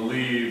we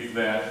believe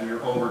that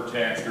we're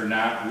overtaxed or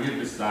not, we have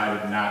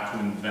decided not to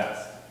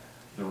invest.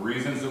 The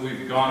reasons that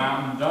we've gone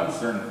out and done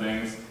certain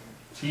things,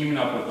 teaming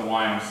up with the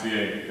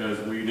YMCA, because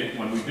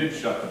when we did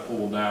shut the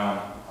pool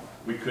down,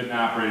 we couldn't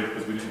operate it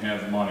because we didn't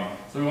have the money.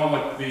 So we went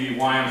with the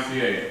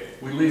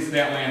YMCA. We leased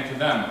that land to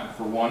them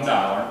for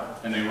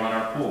 $1, and they run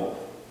our pool.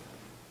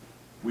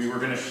 We were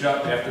going to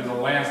shut, after the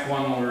last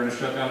one, when we were going to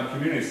shut down the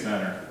community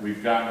center,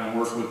 we've gotten to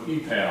work with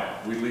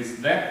EPAL. We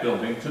leased that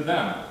building to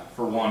them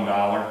for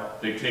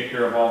 $1. They take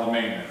care of all the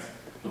maintenance.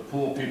 The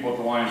pool people at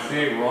the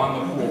YMCA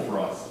run the pool for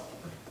us.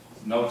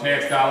 No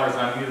tax dollars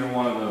on either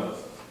one of those.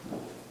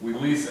 We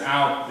lease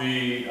out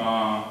the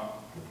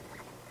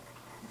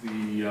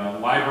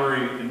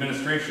library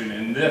administration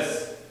in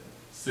this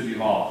city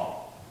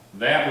hall.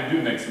 That we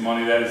do make some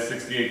money. That is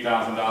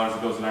 $68,000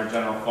 that goes in our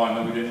general fund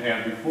that we didn't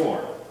have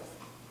before.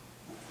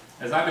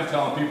 As I've been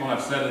telling people, and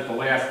I've said it the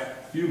last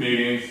few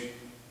meetings,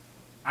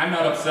 I'm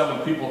not upset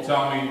when people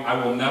tell me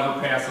I will never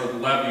pass a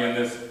levy in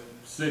this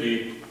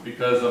city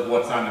because of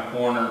what's on the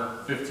corner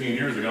 15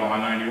 years ago on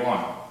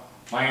 91.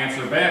 My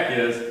answer back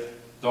is,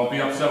 don't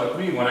be upset with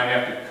me when I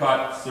have to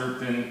cut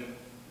certain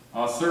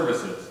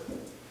services.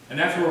 And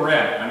that's where we're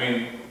at. I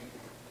mean,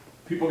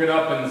 people get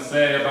up and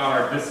say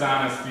about our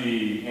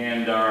dishonesty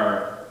and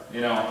our,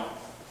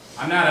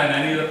 I'm not on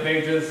any of the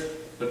pages,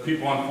 but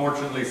people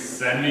unfortunately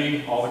send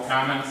me all the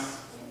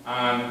comments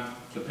on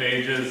the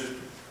pages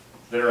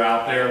that are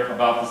out there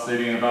about the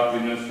city and about the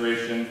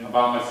administration,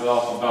 about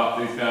myself, about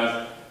these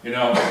guys.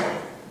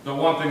 The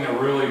one thing that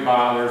really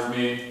bothers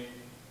me,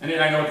 and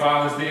I know it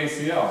bothers the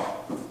ACL,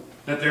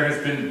 that there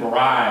has been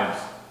bribes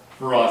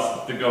for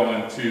us to go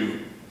into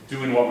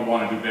doing what we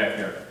want to do back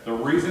there. The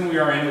reason we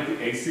are in with the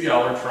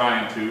ACL, or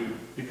trying to,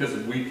 because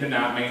we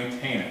cannot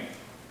maintain it.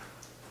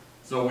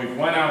 So we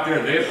went out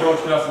there, they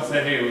approached us and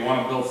said, hey, we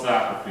want to build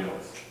soccer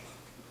fields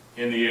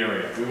in the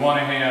area. We want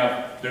to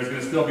have, there's going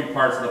to still be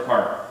parts of the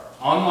park.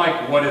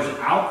 Unlike what is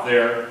out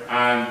there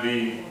on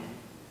the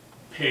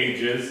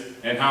pages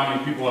and how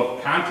many people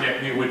have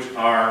contacted me, which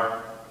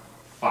are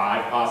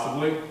 5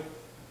 possibly,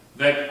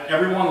 that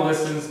everyone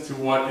listens to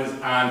what is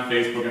on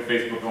Facebook and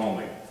Facebook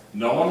only.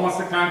 No one wants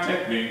to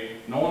contact me.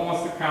 No one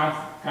wants to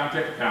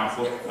contact the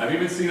council. I've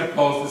even seen a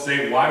post to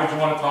say, why would you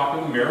want to talk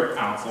to the mayor or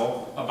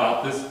council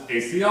about this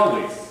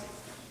ACL lease?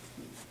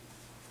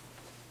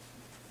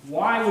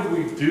 Why would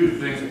we do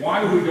things?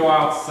 Why would we go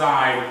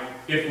outside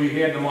if we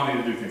had the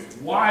money to do things?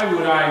 Why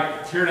would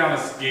I tear down a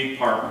skate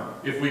park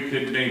if we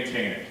could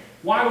maintain it?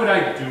 Why would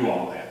I do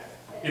all that?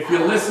 If you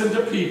listen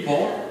to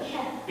people,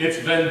 it's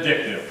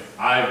vindictive.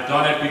 I've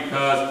done it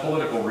because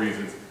political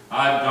reasons.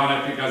 I've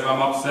done it because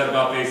I'm upset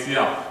about the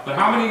ACL. But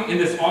how many in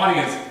this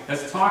audience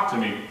has talked to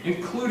me,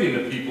 including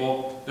the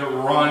people that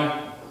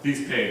run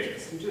these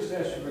pages? We just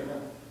asked you right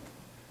now.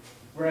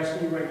 We're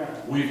asking you right now.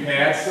 We've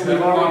had 7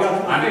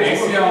 months, on the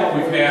ACL,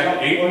 we've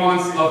had 8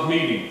 months of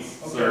meetings,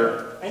 okay,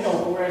 sir. I know,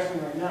 but we're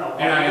asking right now.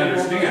 And I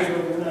understand.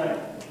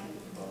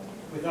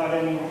 Without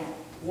any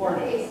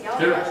warning.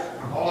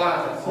 Hold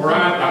on.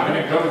 I'm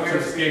going to go to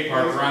the skate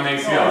park. We're on the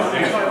ACL.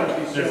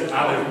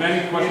 There's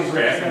many questions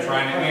we're asking. I'm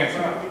trying to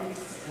answer.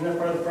 Isn't that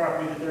part of the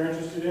property that they're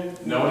interested in?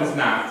 No, it is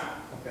not.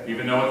 Okay.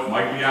 Even though it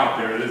might be out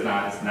there, it is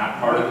not. It's not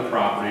part of the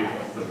property.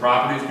 The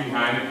property is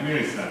behind the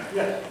community center.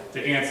 Yes.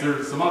 To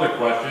answer some other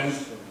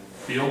questions,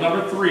 field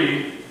number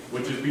 3,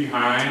 which is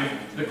behind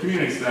the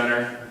community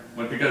center,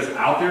 because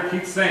out there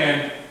keeps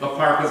saying the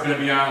park is going to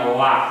be on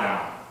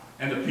lockdown.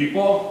 And the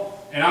people,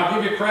 and I'll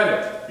give you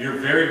credit, you're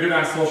very good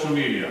on social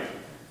media.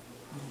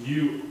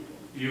 You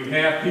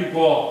have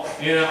people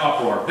in an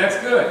uproar. That's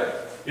good.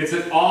 It's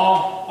an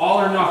all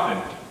or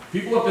nothing.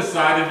 People have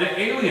decided to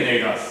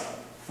alienate us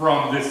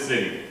from this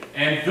city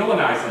and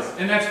villainize us,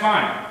 and that's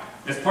fine.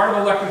 As part of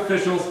elected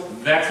officials,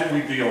 that's what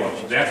we deal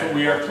with. That's what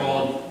we are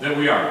told that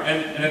we are,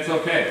 and it's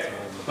okay.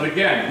 But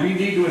again, we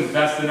need to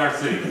invest in our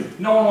city.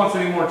 No one wants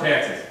any more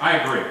taxes. I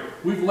agree.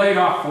 We've laid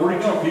off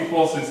 42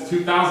 people since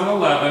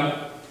 2011,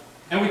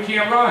 and we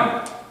can't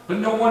run. But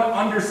no one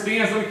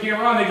understands that we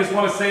can't run. They just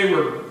want to say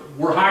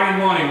we're hiding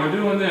money, we're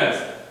doing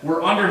this,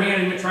 we're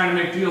underhanding trying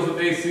to make deals with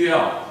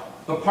ACL.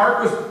 The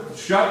park was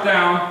shut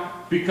down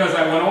because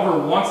I went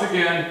over once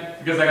again,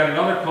 because I got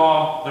another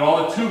call that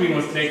all the tubing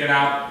was taken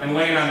out and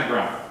laying on the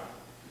ground.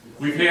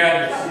 We've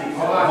had,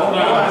 hold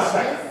on a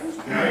second.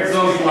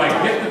 So do I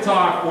get to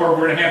talk, or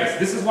we're gonna have this?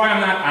 This is why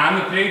I'm not on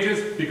the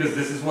pages, because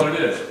this is what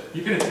it is.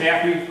 You can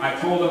attack me. I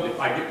told them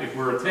if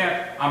we're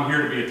attacked, I'm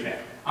here to be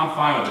attacked. I'm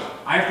fine with it.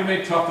 I have to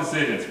make tough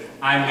decisions.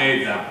 I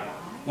made them.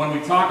 When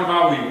we talk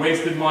about we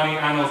wasted money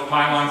on those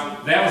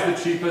pylons, that was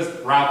the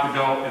cheapest route to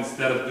go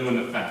instead of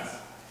doing the fence.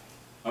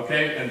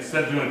 Okay?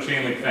 Instead of doing a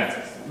chain link fence.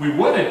 We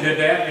wouldn't have did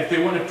that if they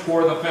wouldn't have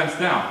tore the fence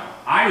down.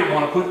 I didn't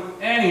want to put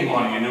any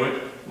money into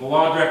it. The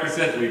law director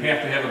said we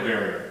have to have a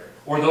barrier,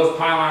 or those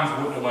pylons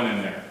wouldn't have went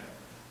in there.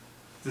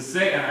 To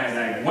say, and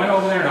I went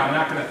over there, and I'm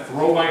not going to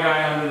throw my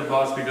guy under the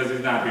bus because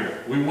he's not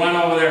here. We went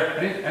over there.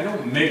 I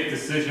don't make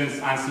decisions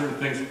on certain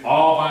things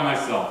all by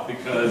myself,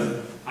 because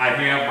I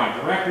have my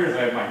directors,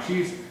 I have my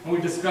chiefs, and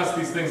we discuss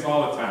these things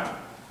all the time.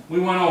 We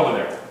went over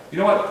there. You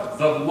know what?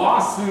 The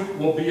lawsuit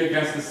will be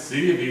against the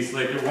city of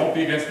Eastlake. It won't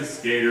be against the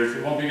skaters.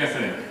 It won't be against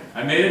anything.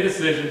 I made a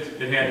decision.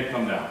 It had to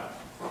come down.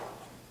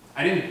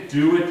 I didn't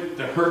do it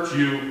to hurt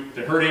you,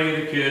 to hurt any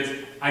of the kids.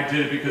 I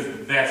did it because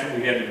that's what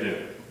we had to do.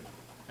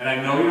 And I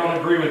know you don't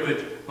agree with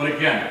it, but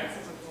again,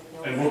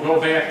 and we'll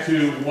go back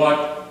to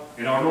what,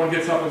 everyone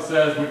gets up and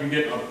says we can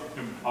get a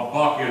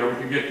bucket or we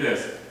can get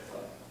this.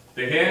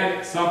 They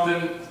had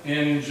something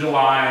in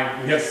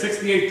July. We have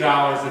 $68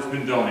 that's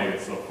been donated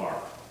so far.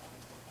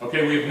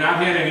 Okay, we have not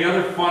had any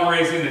other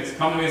fundraising that's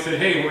come to me and said,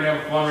 hey, we're going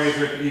to have a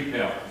fundraiser at the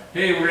EPAL.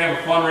 Hey, we're going to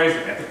have a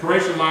fundraiser at the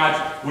Croatian Lodge,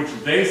 which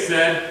they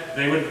said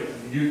they would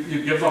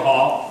you give the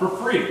hall for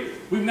free.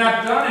 We've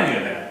not done any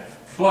of that.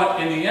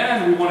 But in the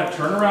end, we want to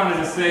turn around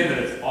and just say that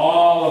it's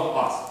all of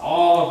us,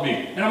 all of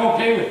me. And I'm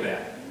okay with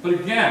that. But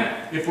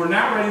again, if we're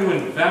not ready to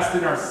invest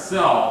in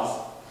ourselves,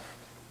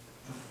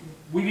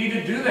 we need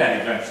to do that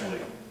eventually.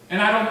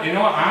 And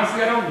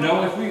honestly, I don't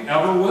know if we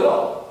ever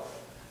will.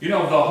 The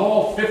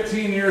whole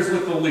 15 years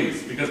with the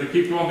lease, because we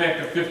keep going back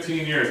to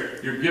 15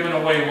 years, you're giving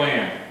away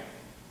land.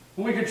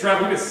 Well, we could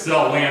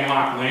sell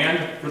landlocked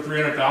land for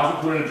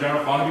 $300,000, put it in a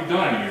general fund, and be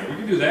done in a year. We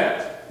can do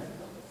that.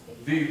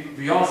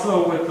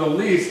 Also with the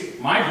lease,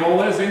 my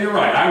goal is, and you're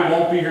right, I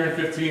won't be here in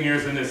 15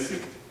 years in this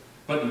seat.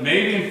 But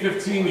maybe in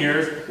 15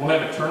 years, we'll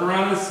have a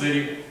turnaround in the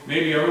city,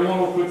 maybe everyone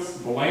will quit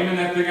blaming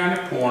that thing on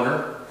the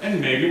corner, and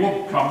maybe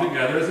we'll come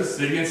together as a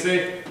city and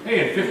say,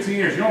 hey, in 15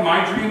 years, what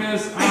my dream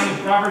is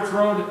on Roberts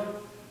Road?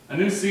 A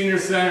new senior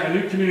center, a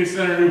new community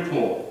center, a new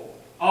pool.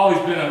 Always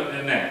been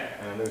in that.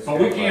 But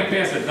we can't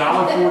pass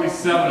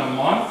 $1.47 a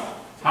month.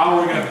 How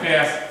are we going to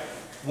pass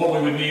what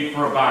we would need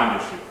for a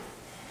bond issue?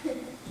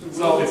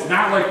 So it's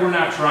not like we're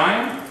not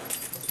trying.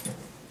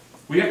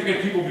 We have to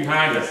get people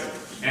behind us.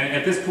 And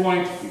at this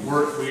point,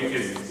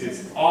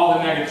 it's all the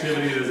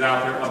negativity that is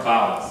out there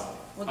about us.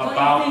 Well,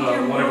 don't you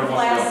think your move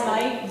last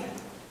night?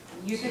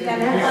 You think that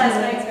move last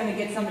night's going to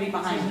get somebody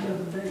behind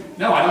you?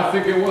 No, I don't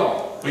think it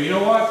will. But you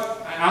know what?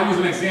 I'll use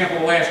an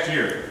example last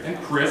year. And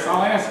Chris,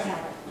 I'll ask you.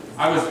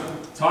 I was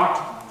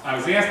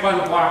asked by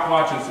the Block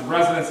Watch and some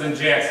residents in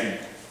Jackson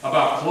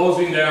about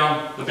closing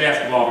down the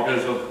basketball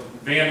because of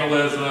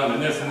vandalism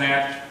and this and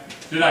that.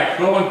 Did I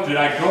go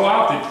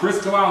out? Did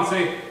Chris go out and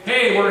say,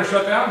 hey, we're going to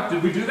shut down?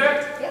 Did we do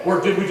that? Yep. Or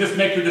did we just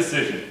make the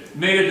decision?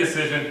 Made a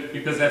decision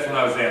because that's what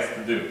I was asked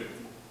to do.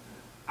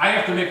 I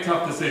have to make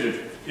tough decisions.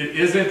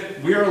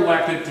 We're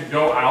elected to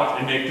go out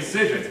and make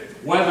decisions.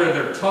 Whether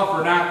they're tough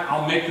or not,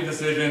 I'll make the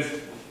decisions.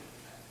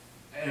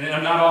 And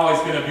I'm not always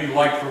going to be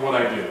liked for what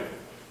I do.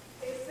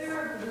 Is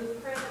there a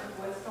blueprint of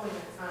what's going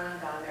on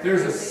down there?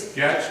 There's a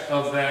sketch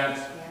of that.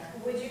 Yeah.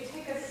 Would you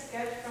take a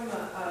sketch from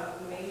a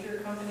major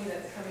company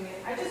that's coming in?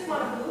 I just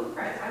want a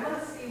blueprint. I want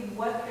to see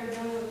what they're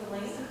doing with the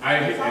lanes.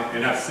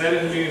 And I've said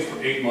in meetings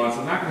for 8 months,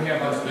 I'm not going to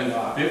have them spend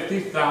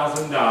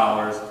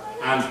 $50,000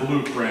 on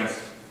blueprints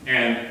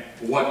and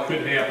what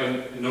could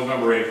happen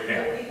November 8th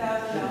happened.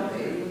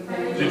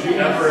 $50,000. Did you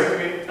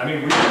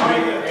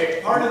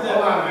ever, part of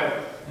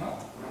that,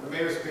 the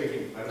mayor's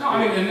speaking. No,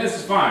 and this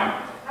is fine.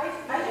 I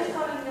just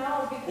want to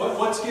know because...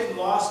 What's getting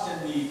lost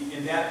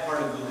in that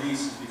part of the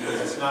lease is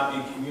because it's not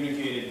being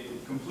communicated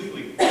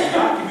completely. The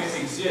document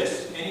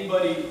exists.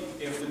 Anybody,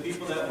 if the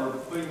people that were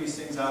putting these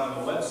things out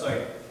on the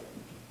website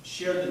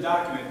shared the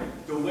document,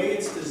 the way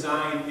it's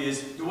designed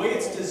is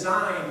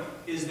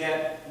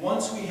that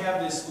once we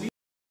have this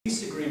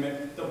lease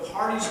agreement, the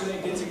parties are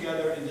going to get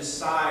together and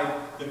decide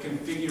the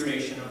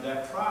configuration of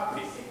that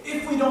property.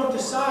 If we don't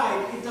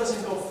decide, it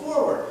doesn't go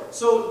forward.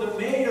 So the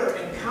mayor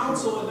and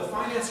council and the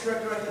finance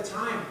director at the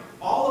time,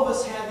 all of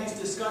us had these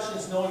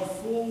discussions knowing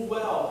full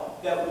well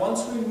that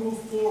once we move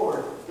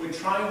forward with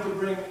trying to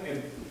bring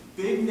a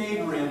big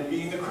neighbor in,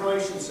 being the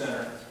Croatian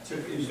Center, to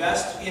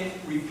invest in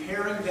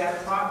repairing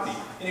that property.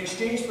 In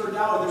exchange for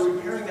 $1, they're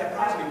repairing that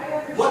property.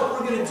 What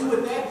we're going to do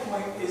at that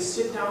point is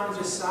sit down and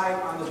decide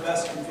on the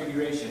best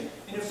configuration.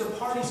 And if the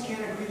parties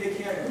can't agree, they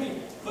can't agree.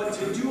 But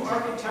to do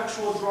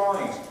architectural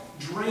drawings,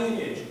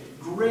 drainage,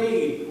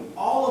 grade,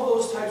 all of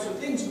those types of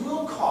things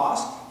will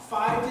cost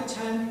 $5,000 to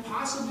 $10,000,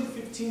 possibly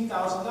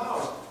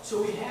 $15,000.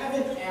 So we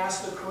haven't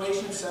asked the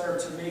Croatian Center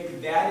to make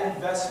that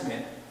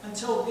investment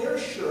until they're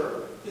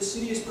sure the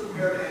city is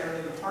prepared to enter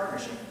into the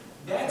partnership.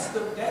 That's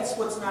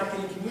what's not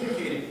getting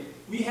communicated.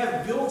 We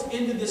have built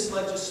into this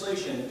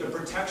legislation the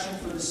protection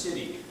for the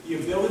city, the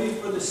ability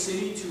for the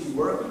city to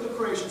work with the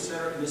Creation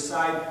Center and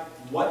decide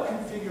what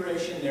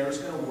configuration there is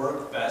going to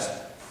work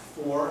best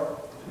for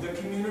the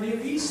community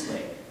of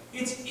Eastlake.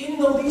 It's in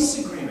the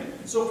lease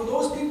agreement. So for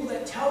those people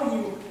that tell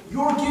you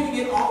you're giving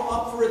it all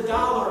up for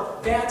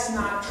 $1, that's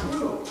not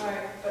true.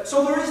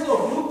 So there is no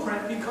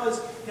blueprint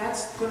because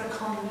that's going to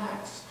come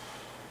next.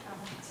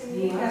 To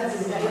me,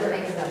 that's not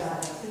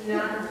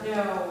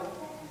no,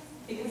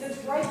 because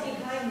it's right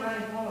behind my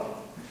home.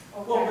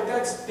 Okay. Well, but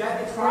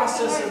that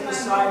process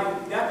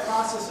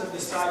of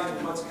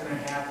deciding what's going to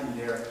happen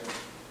there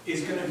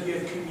is going to be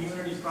a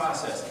community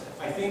process.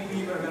 I think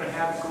we even are going to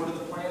have to go to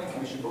the planning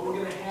commission, but we're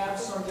going to have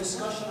some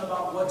discussion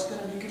about what's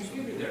going to be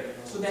configured there.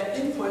 So that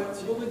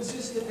input will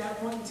exist at that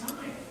point in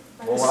time.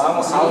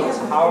 Well,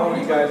 how are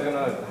you guys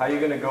gonna, how are you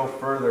gonna go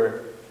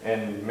further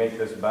and make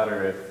this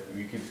better if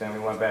you keep saying we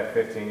went back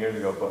 15 years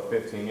ago, but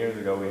 15 years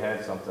ago we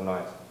had something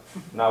nice.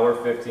 Now we're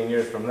 15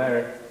 years from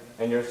there,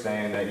 and you're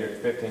saying that you're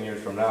 15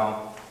 years from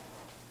now,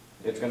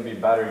 it's going to be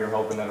better. You're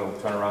hoping that it'll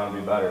turn around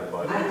and be better.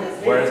 But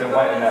whereas it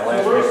went in that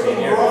last 15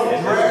 years,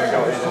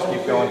 it just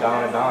keeps going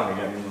down and down.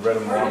 You're getting rid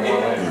of more and more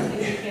land.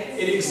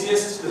 It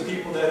exists, the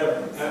people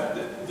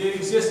that they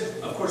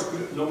exist, of course,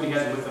 nobody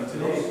has it with them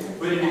today,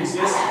 but it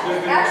exists.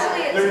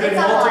 Actually, it's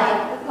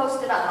online. We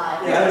posted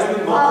online. Yeah, there's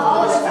been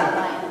all of it's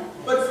online.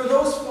 But for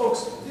those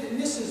folks,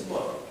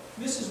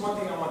 this is one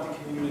thing I want the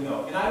community to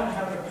know, and I don't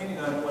have an opinion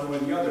on it one way or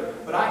the other,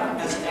 but I am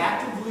as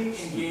actively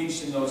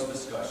engaged in those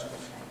discussions.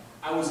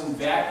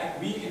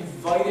 We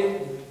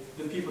invited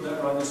the people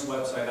that run this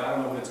website, I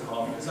don't know what it's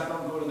called, because I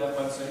don't go to that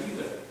website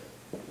either.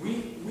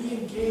 We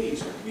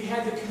engaged. We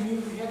had the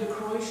community, we had the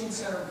Croatian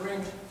Center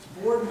bring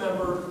board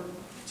member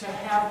to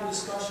have the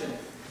discussion.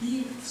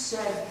 He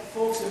said,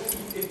 folks,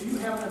 if you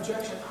have an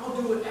objection, I'll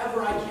do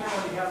whatever I can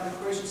on behalf of the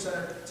Croatian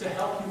Center to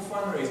help you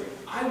fundraise.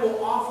 I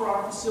will offer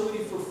our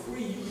facility for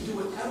free. You can do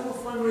whatever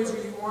fundraiser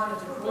you want at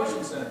the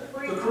Croatian Center.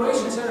 The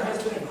Croatian Center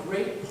has been a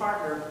great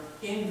partner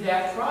in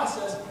that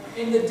process,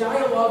 and the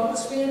dialogue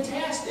was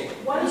fantastic.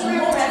 One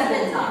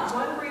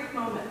brief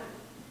moment.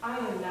 I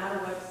am not a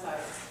website.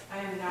 I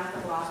am not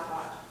the block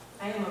watch.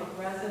 I am a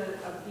resident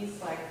of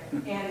Eastlake,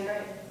 and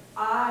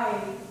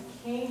I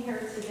came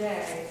here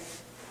today.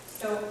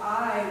 So when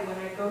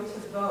I go to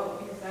vote,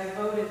 because I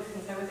voted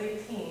since I was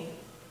 18,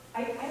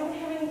 I don't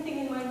have anything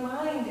in my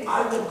mind.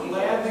 I will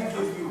gladly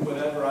give you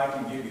whatever I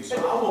can give you. So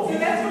I will meet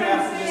with you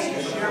after this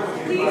and share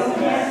with you about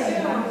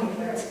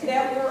that.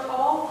 That we're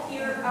all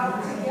here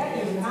out to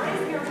get you.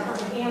 I'm here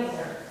for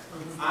answer.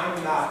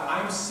 I'm not.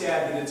 I'm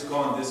sad that it's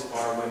gone this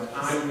far when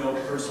I know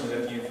personally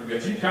that the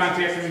information. Have you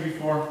contacted me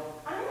before?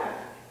 I know,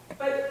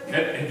 but...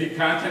 Have you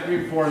contacted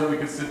me before that we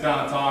could sit down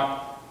and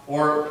talk?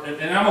 Or,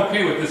 and I'm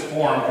okay with this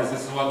forum, because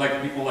this is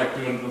what people like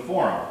doing in the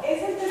forum.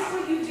 Isn't this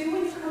what you do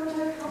when you come to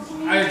a council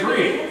meeting? I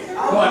agree.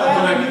 But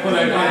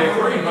I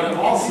agree, but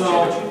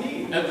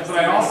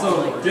I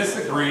also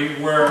disagree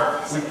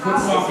where we put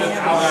something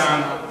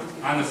out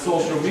on the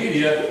social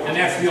media, and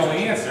that's the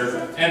only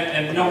answer,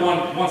 and no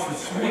one wants to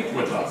speak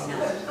with us. You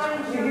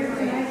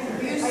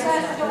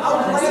said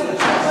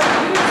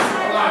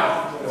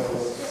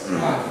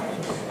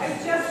I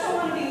just don't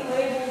want to be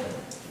labeled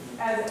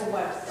as a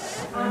website.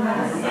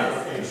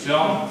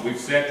 Michelle, we've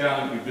sat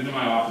down, we've been in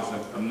my office,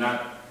 I'm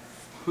not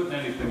putting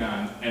anything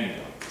on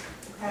anyone.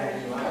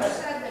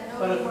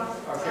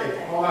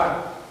 Okay, hold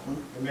on.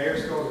 The mayor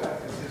still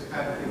got this. His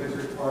time to give his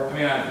report. I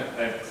mean,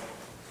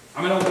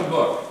 I'm an open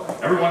book.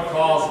 Everyone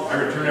calls, I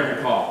return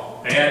every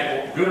call.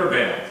 Bad, good or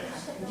bad.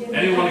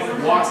 Anyone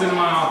who walks into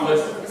my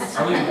office,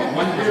 I leave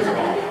one year's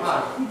call.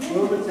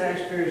 Will the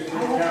taxpayers in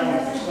the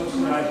county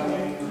subsidize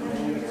any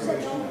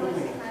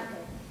information?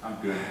 I'm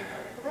good.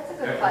 That's a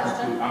good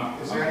question.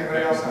 Is there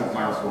anybody else on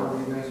council or the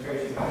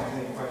administration that has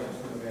any questions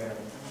for the mayor?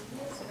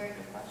 That's a very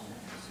good question.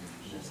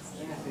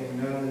 Seeing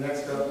none, the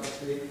next up to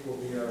speak will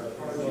be our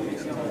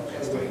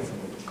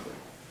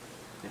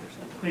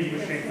Thank you,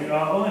 Mr. Chairman.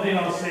 Only thing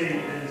I'll say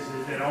is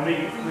that I'll make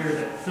it clear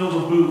that fill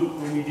the boot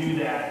when we do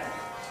that.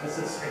 That's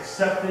an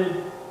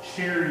accepted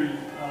charity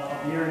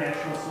of the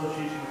International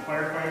Association of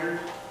Firefighters.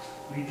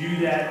 We do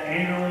that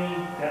annually.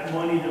 That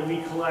money that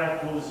we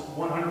collect goes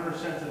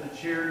 100% to the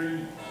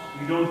charity.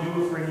 We don't do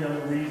it for any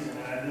other reason.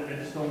 And I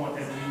just don't want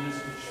that to be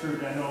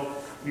misconstrued. I know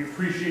we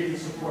appreciate the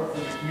support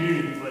from the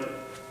community, but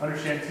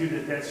understand too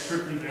that that's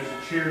strictly as a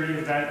charity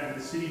event, and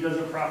the city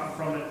doesn't profit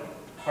from it.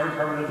 Our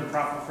department doesn't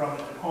profit from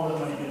it, and all the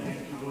money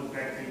goes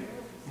back to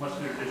much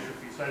of their district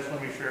fee. So I just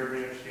want to make sure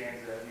everybody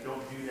understands that we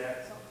don't do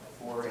that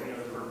for any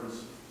other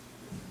purpose.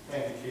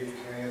 Thank you, Chief.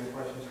 Any other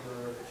questions for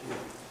the Chief?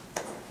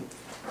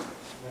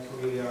 Next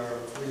will be our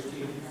police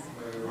chief,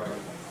 Larry White.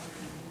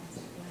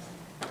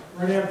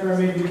 Right after I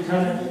made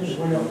lieutenant, just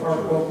went up Park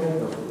Open.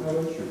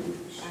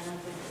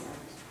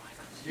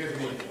 Excuse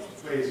me,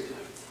 please.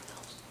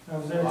 I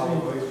was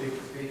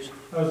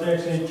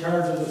actually in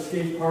charge of the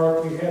skate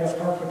park. We had a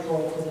park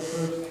patrol for the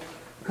first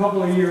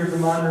couple of years to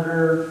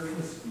monitor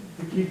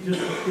to keep just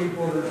the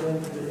skateboarders in,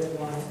 because they didn't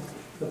want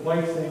the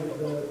bike thing,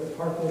 the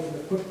park wasn't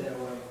equipped that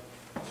way.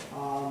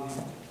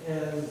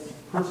 As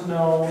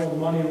personnel and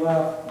money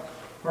left,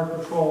 park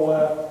patrol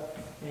left,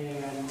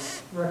 and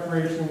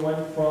recreation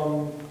went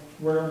from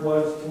where it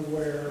was to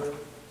where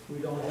we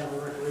don't have a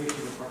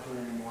recreation department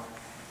anymore.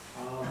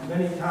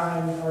 Many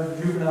times our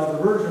juvenile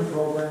diversion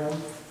program,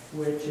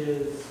 which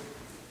is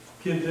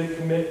kids that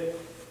commit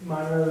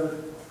minor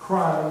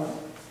crimes,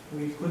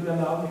 we put them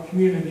out in the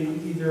community,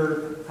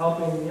 either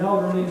helping the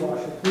elderly,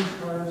 washing police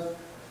cars,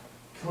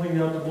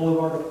 cleaning up the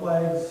Boulevard of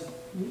Flags,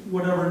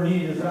 whatever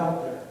need is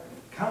out there.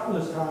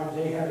 Countless times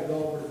they had to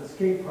go over to the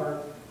skate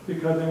park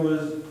because it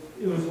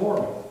was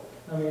horrible.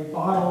 I mean,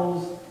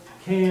 bottles,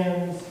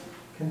 cans,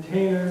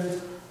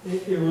 containers,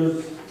 it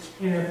was,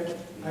 and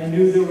I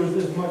knew there was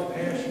as much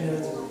passion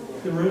as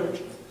there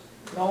really.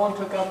 No one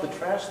took out the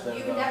trash then.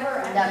 You never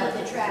emptied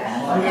the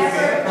trash.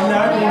 I'm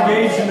not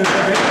engaged in the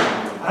debate.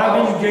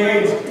 I'm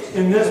engaged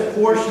in this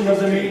portion of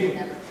the meeting.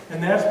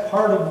 And that's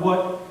part of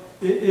what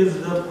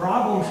is the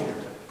problem here,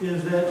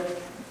 is that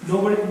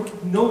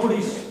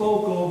nobody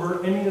spoke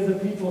over any of the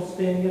people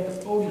standing at the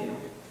podium.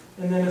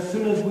 And then as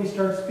soon as we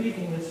start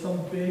speaking, it's some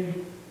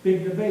big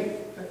debate.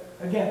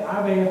 Again,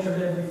 I've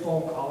answered every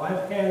phone call.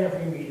 I've had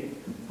every meeting.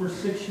 For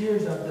 6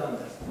 years I've done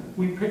this.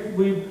 We've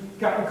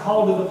gotten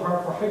called to the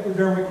park for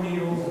hypodermic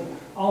needles and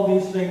all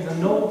these things, and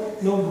no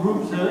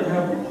groups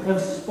have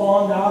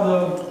spawned out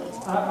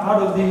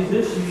of these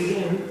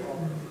issues.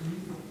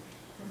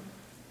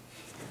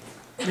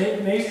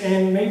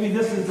 And maybe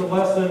this is the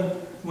lesson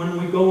when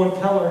we go and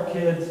tell our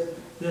kids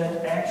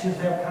that actions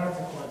have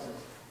consequences.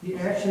 The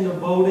action of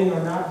voting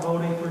or not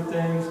voting for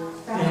things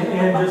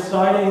and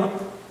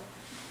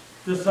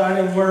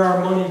deciding where our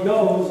money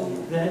goes,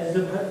 that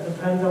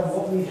depends on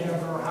what we have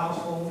in our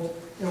households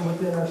and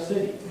within our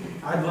city.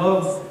 I'd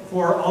love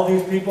for all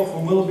these people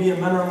from Willoughby and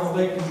Men on the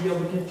Lake to be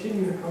able to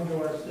continue to come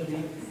to our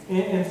city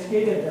and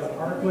skate at that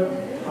park, but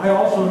I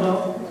also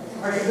know,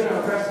 Are you going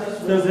to address this?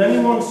 does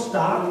anyone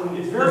stop?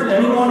 Does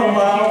anyone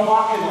allow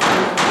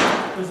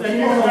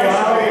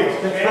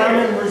the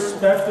common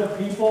respect of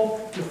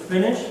people to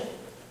finish?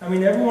 I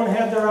mean, everyone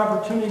had their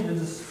opportunity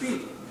to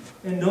speak,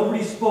 and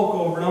nobody spoke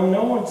over them.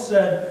 No one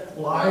said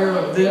liar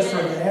of this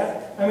or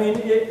that. I mean,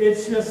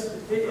 it's just,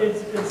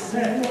 it's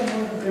sad.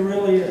 It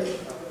really is.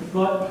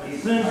 But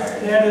since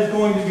that is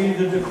going to be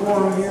the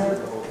decorum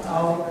here,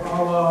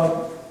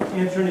 I'll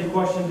answer any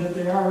questions if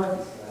there are.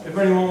 If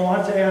anyone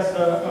wants to ask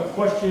a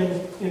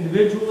question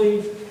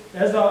individually,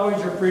 as always,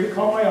 you're free to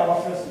call my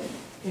office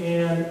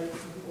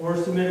or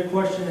submit a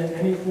question in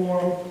any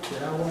form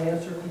that I will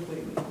answer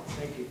completely.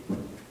 Thank you.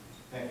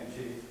 Thank you,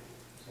 Chief.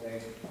 So any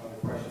other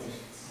questions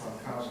from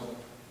council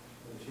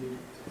for the Chief?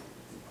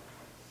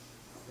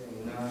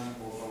 Seeing none,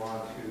 we'll go on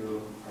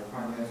to our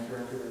Finance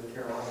Director,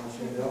 Caroline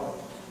Schindel.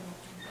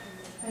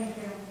 Thank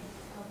you.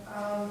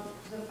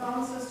 The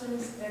phone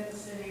systems at the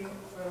city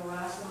for the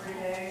last 3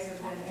 days have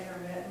been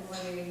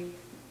intermittently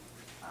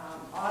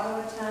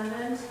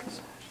auto-attendant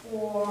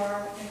or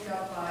picked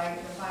up by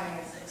the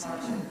finance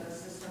department. The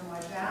system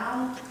went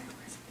down.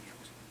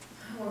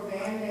 We're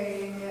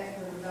band-aiding it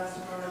to the best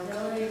of our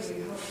ability.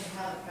 We hope to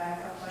have it back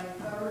up by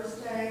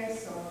Thursday.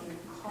 So if you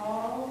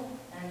called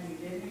and you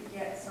didn't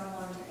get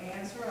someone to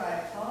answer, I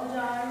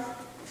apologize.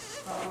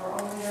 But we're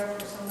only there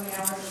for so many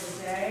hours of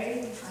the day.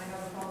 I know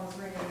the phone was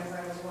ringing as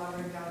I was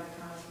wandering down to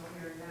council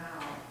here now.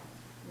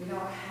 We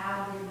don't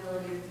have the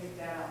ability to pick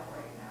that up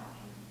right now.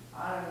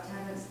 Auto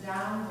attendance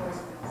down,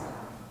 voicemails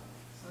down.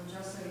 So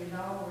just so you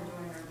know, we're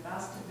doing our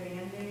best to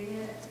band-aid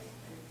it.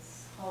 It's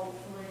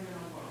hopefully going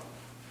to work.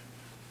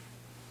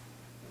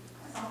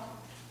 That's all.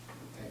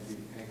 Thank you.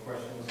 Any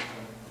questions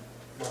from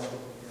council?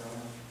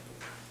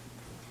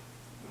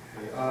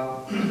 Okay,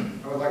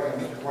 I would like to,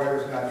 Mr.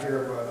 Whiter's not here,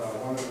 but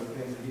one of the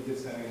things that he did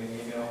send me an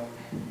email.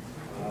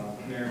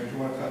 Mayor, do you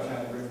want to touch on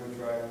Ridgewood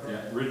Drive?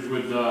 Yeah,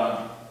 Ridgewood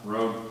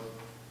Road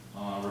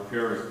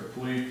repair is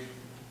complete.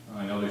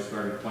 I know they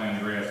started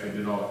planting the grass, they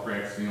did all the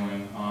crack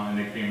sealing, and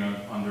they came in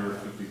under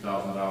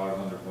 $50,000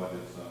 under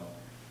budget, so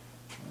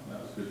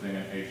that was a good thing.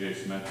 And AJ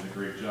Cement did a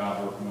great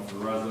job working with the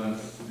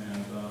residents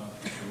and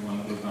everyone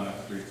that lives on that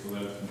street, so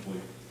that is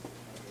complete.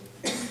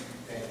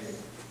 Thank you.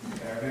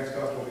 And our next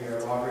up will be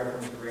our law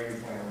reference to Randy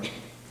Flannery.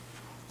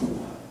 I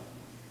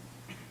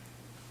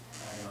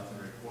have nothing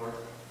to report.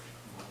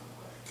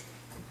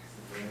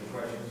 Any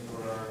questions for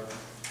our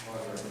law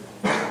reference?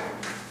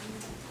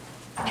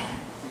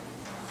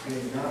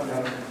 Seeing none, that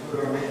will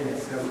conclude our meeting at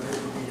 7:50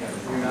 p.m.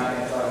 We're not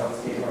at all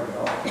skate park at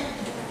all.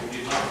 If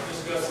you'd like to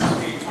discuss the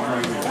skate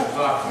park, you can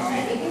talk to me.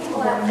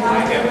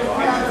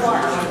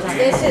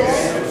 This is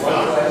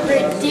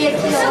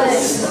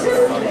ridiculous.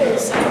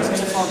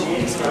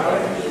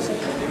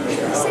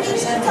 City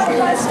should talk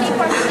about skate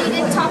park, but they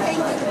didn't talk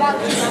anything about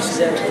this.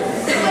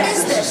 What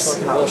is this?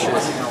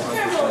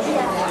 Yeah,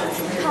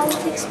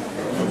 politics.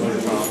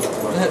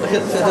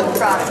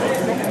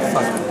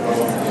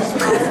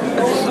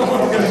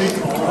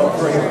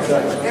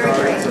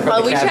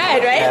 Well, we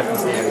tried, right?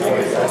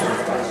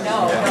 No.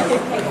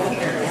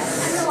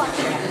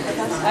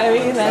 I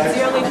mean, that's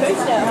your only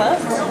choice now, huh?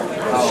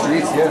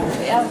 Streets,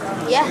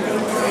 yeah. Yeah,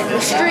 the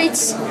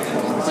streets.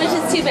 Which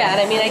is too bad.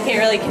 I mean, I can't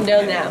really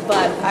condone that,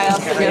 but I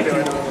also know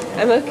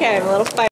I'm okay. I'm a little fired.